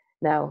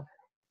 Now,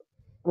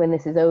 when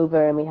this is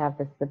over and we have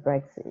the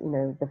Brexit,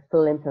 the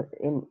full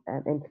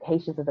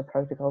implications of the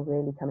protocol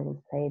really coming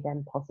into play,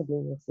 then possibly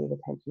we'll see the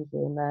tensions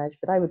re-emerge.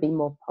 But I would be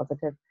more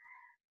positive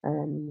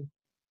than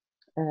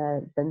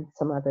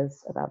some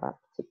others about that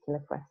particular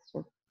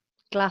question.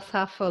 Glass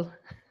half full.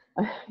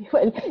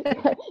 Well,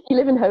 you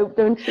live in hope,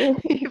 don't you?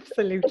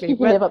 Absolutely. If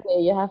you live up there,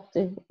 you have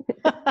to.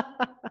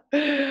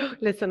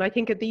 Listen, I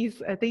think at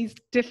these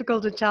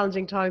difficult and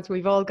challenging times,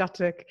 we've all got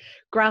to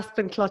grasp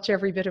and clutch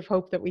every bit of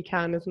hope that we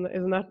can, isn't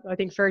that, I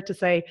think, fair to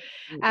say?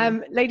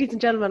 Mm-hmm. Ladies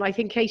and gentlemen, I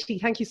think, Katy,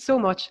 thank you so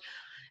much.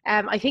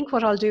 I think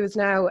what I'll do is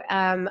now,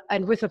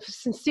 and with a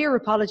sincere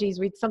apologies,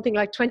 we had something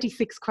like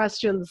 26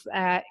 questions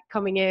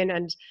coming in,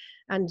 and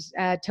and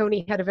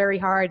Tony had a very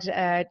hard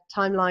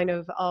timeline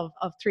of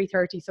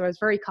 3:30, so I was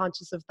very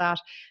conscious of that.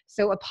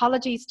 So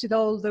apologies to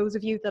those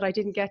of you that I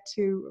didn't get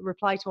to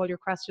reply to all your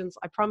questions.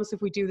 I promise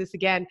if we do this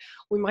again,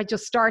 we might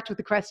just start with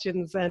the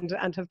questions and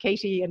have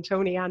Katy and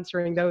Tony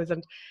answering those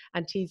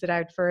and tease it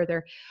out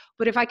further.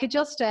 But if I could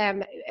just,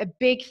 a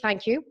big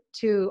thank you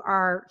to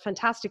our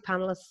fantastic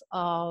panelists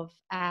of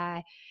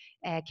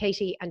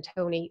Katy and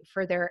Tony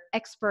for their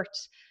expert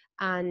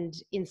and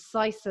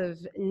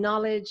incisive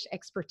knowledge,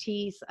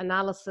 expertise,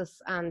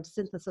 analysis and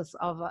synthesis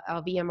of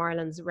EM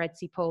Ireland's Red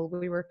C poll.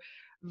 We were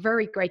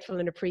very grateful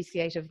and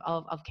appreciative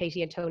of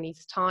Katy and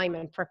Tony's time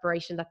and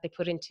preparation that they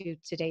put into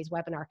today's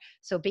webinar.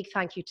 So big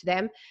thank you to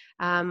them.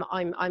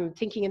 I'm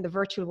thinking in the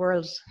virtual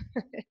world,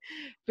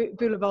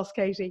 Bula boss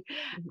Katy.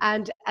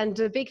 And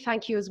a big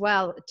thank you as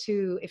well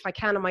to, if I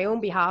can on my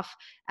own behalf,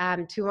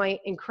 to my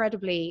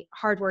incredibly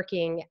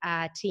hardworking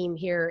team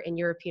here in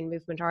European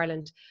Movement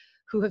Ireland,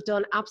 who have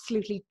done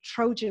absolutely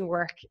Trojan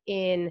work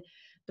in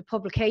the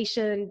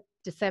publication,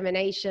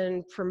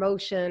 dissemination,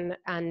 promotion,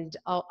 and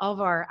of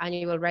our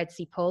annual Red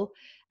C poll.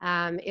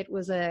 It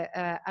was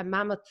a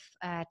mammoth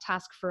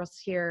task for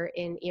us here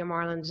in EM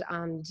Ireland,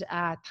 and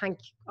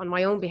on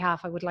my own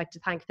behalf, I would like to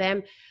thank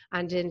them,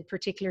 and in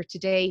particular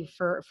today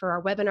for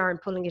our webinar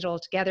and pulling it all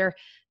together.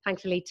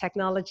 Thankfully,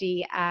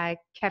 technology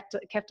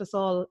kept us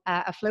all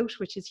afloat,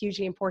 which is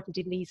hugely important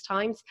in these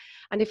times.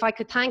 And if I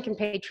could thank and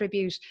pay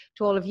tribute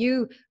to all of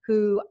you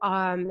who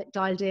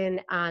dialed in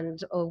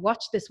and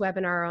watched this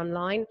webinar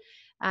online.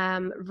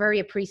 Very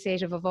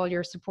appreciative of all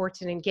your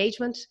support and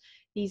engagement.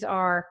 These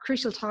are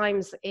crucial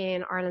times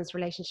in Ireland's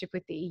relationship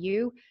with the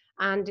EU,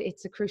 and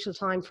it's a crucial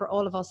time for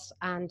all of us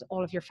and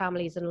all of your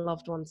families and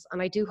loved ones.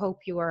 And I do hope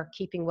you are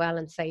keeping well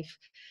and safe.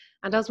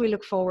 And as we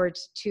look forward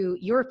to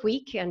Europe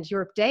Week and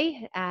Europe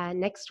Day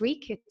next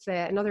week, it's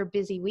another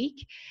busy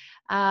week.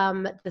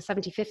 The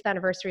 75th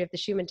anniversary of the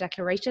Schuman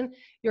Declaration.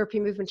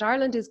 European Movement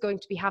Ireland is going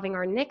to be having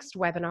our next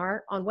webinar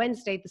on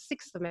Wednesday, the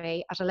 6th of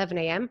May at 11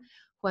 AM,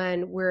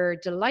 when we're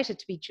delighted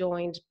to be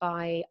joined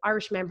by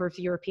Irish member of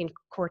the European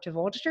Court of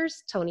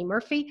Auditors, Tony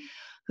Murphy,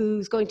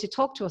 who's going to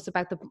talk to us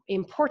about the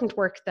important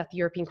work that the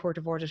European Court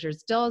of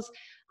Auditors does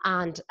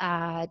and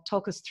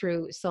talk us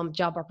through some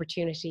job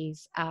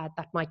opportunities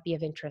that might be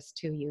of interest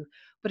to you.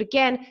 But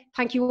again,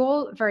 thank you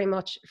all very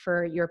much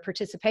for your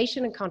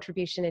participation and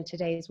contribution in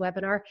today's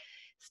webinar.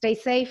 Stay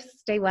safe,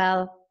 stay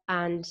well,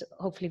 and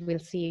hopefully we'll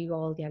see you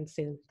all again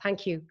soon.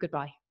 Thank you.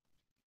 Goodbye.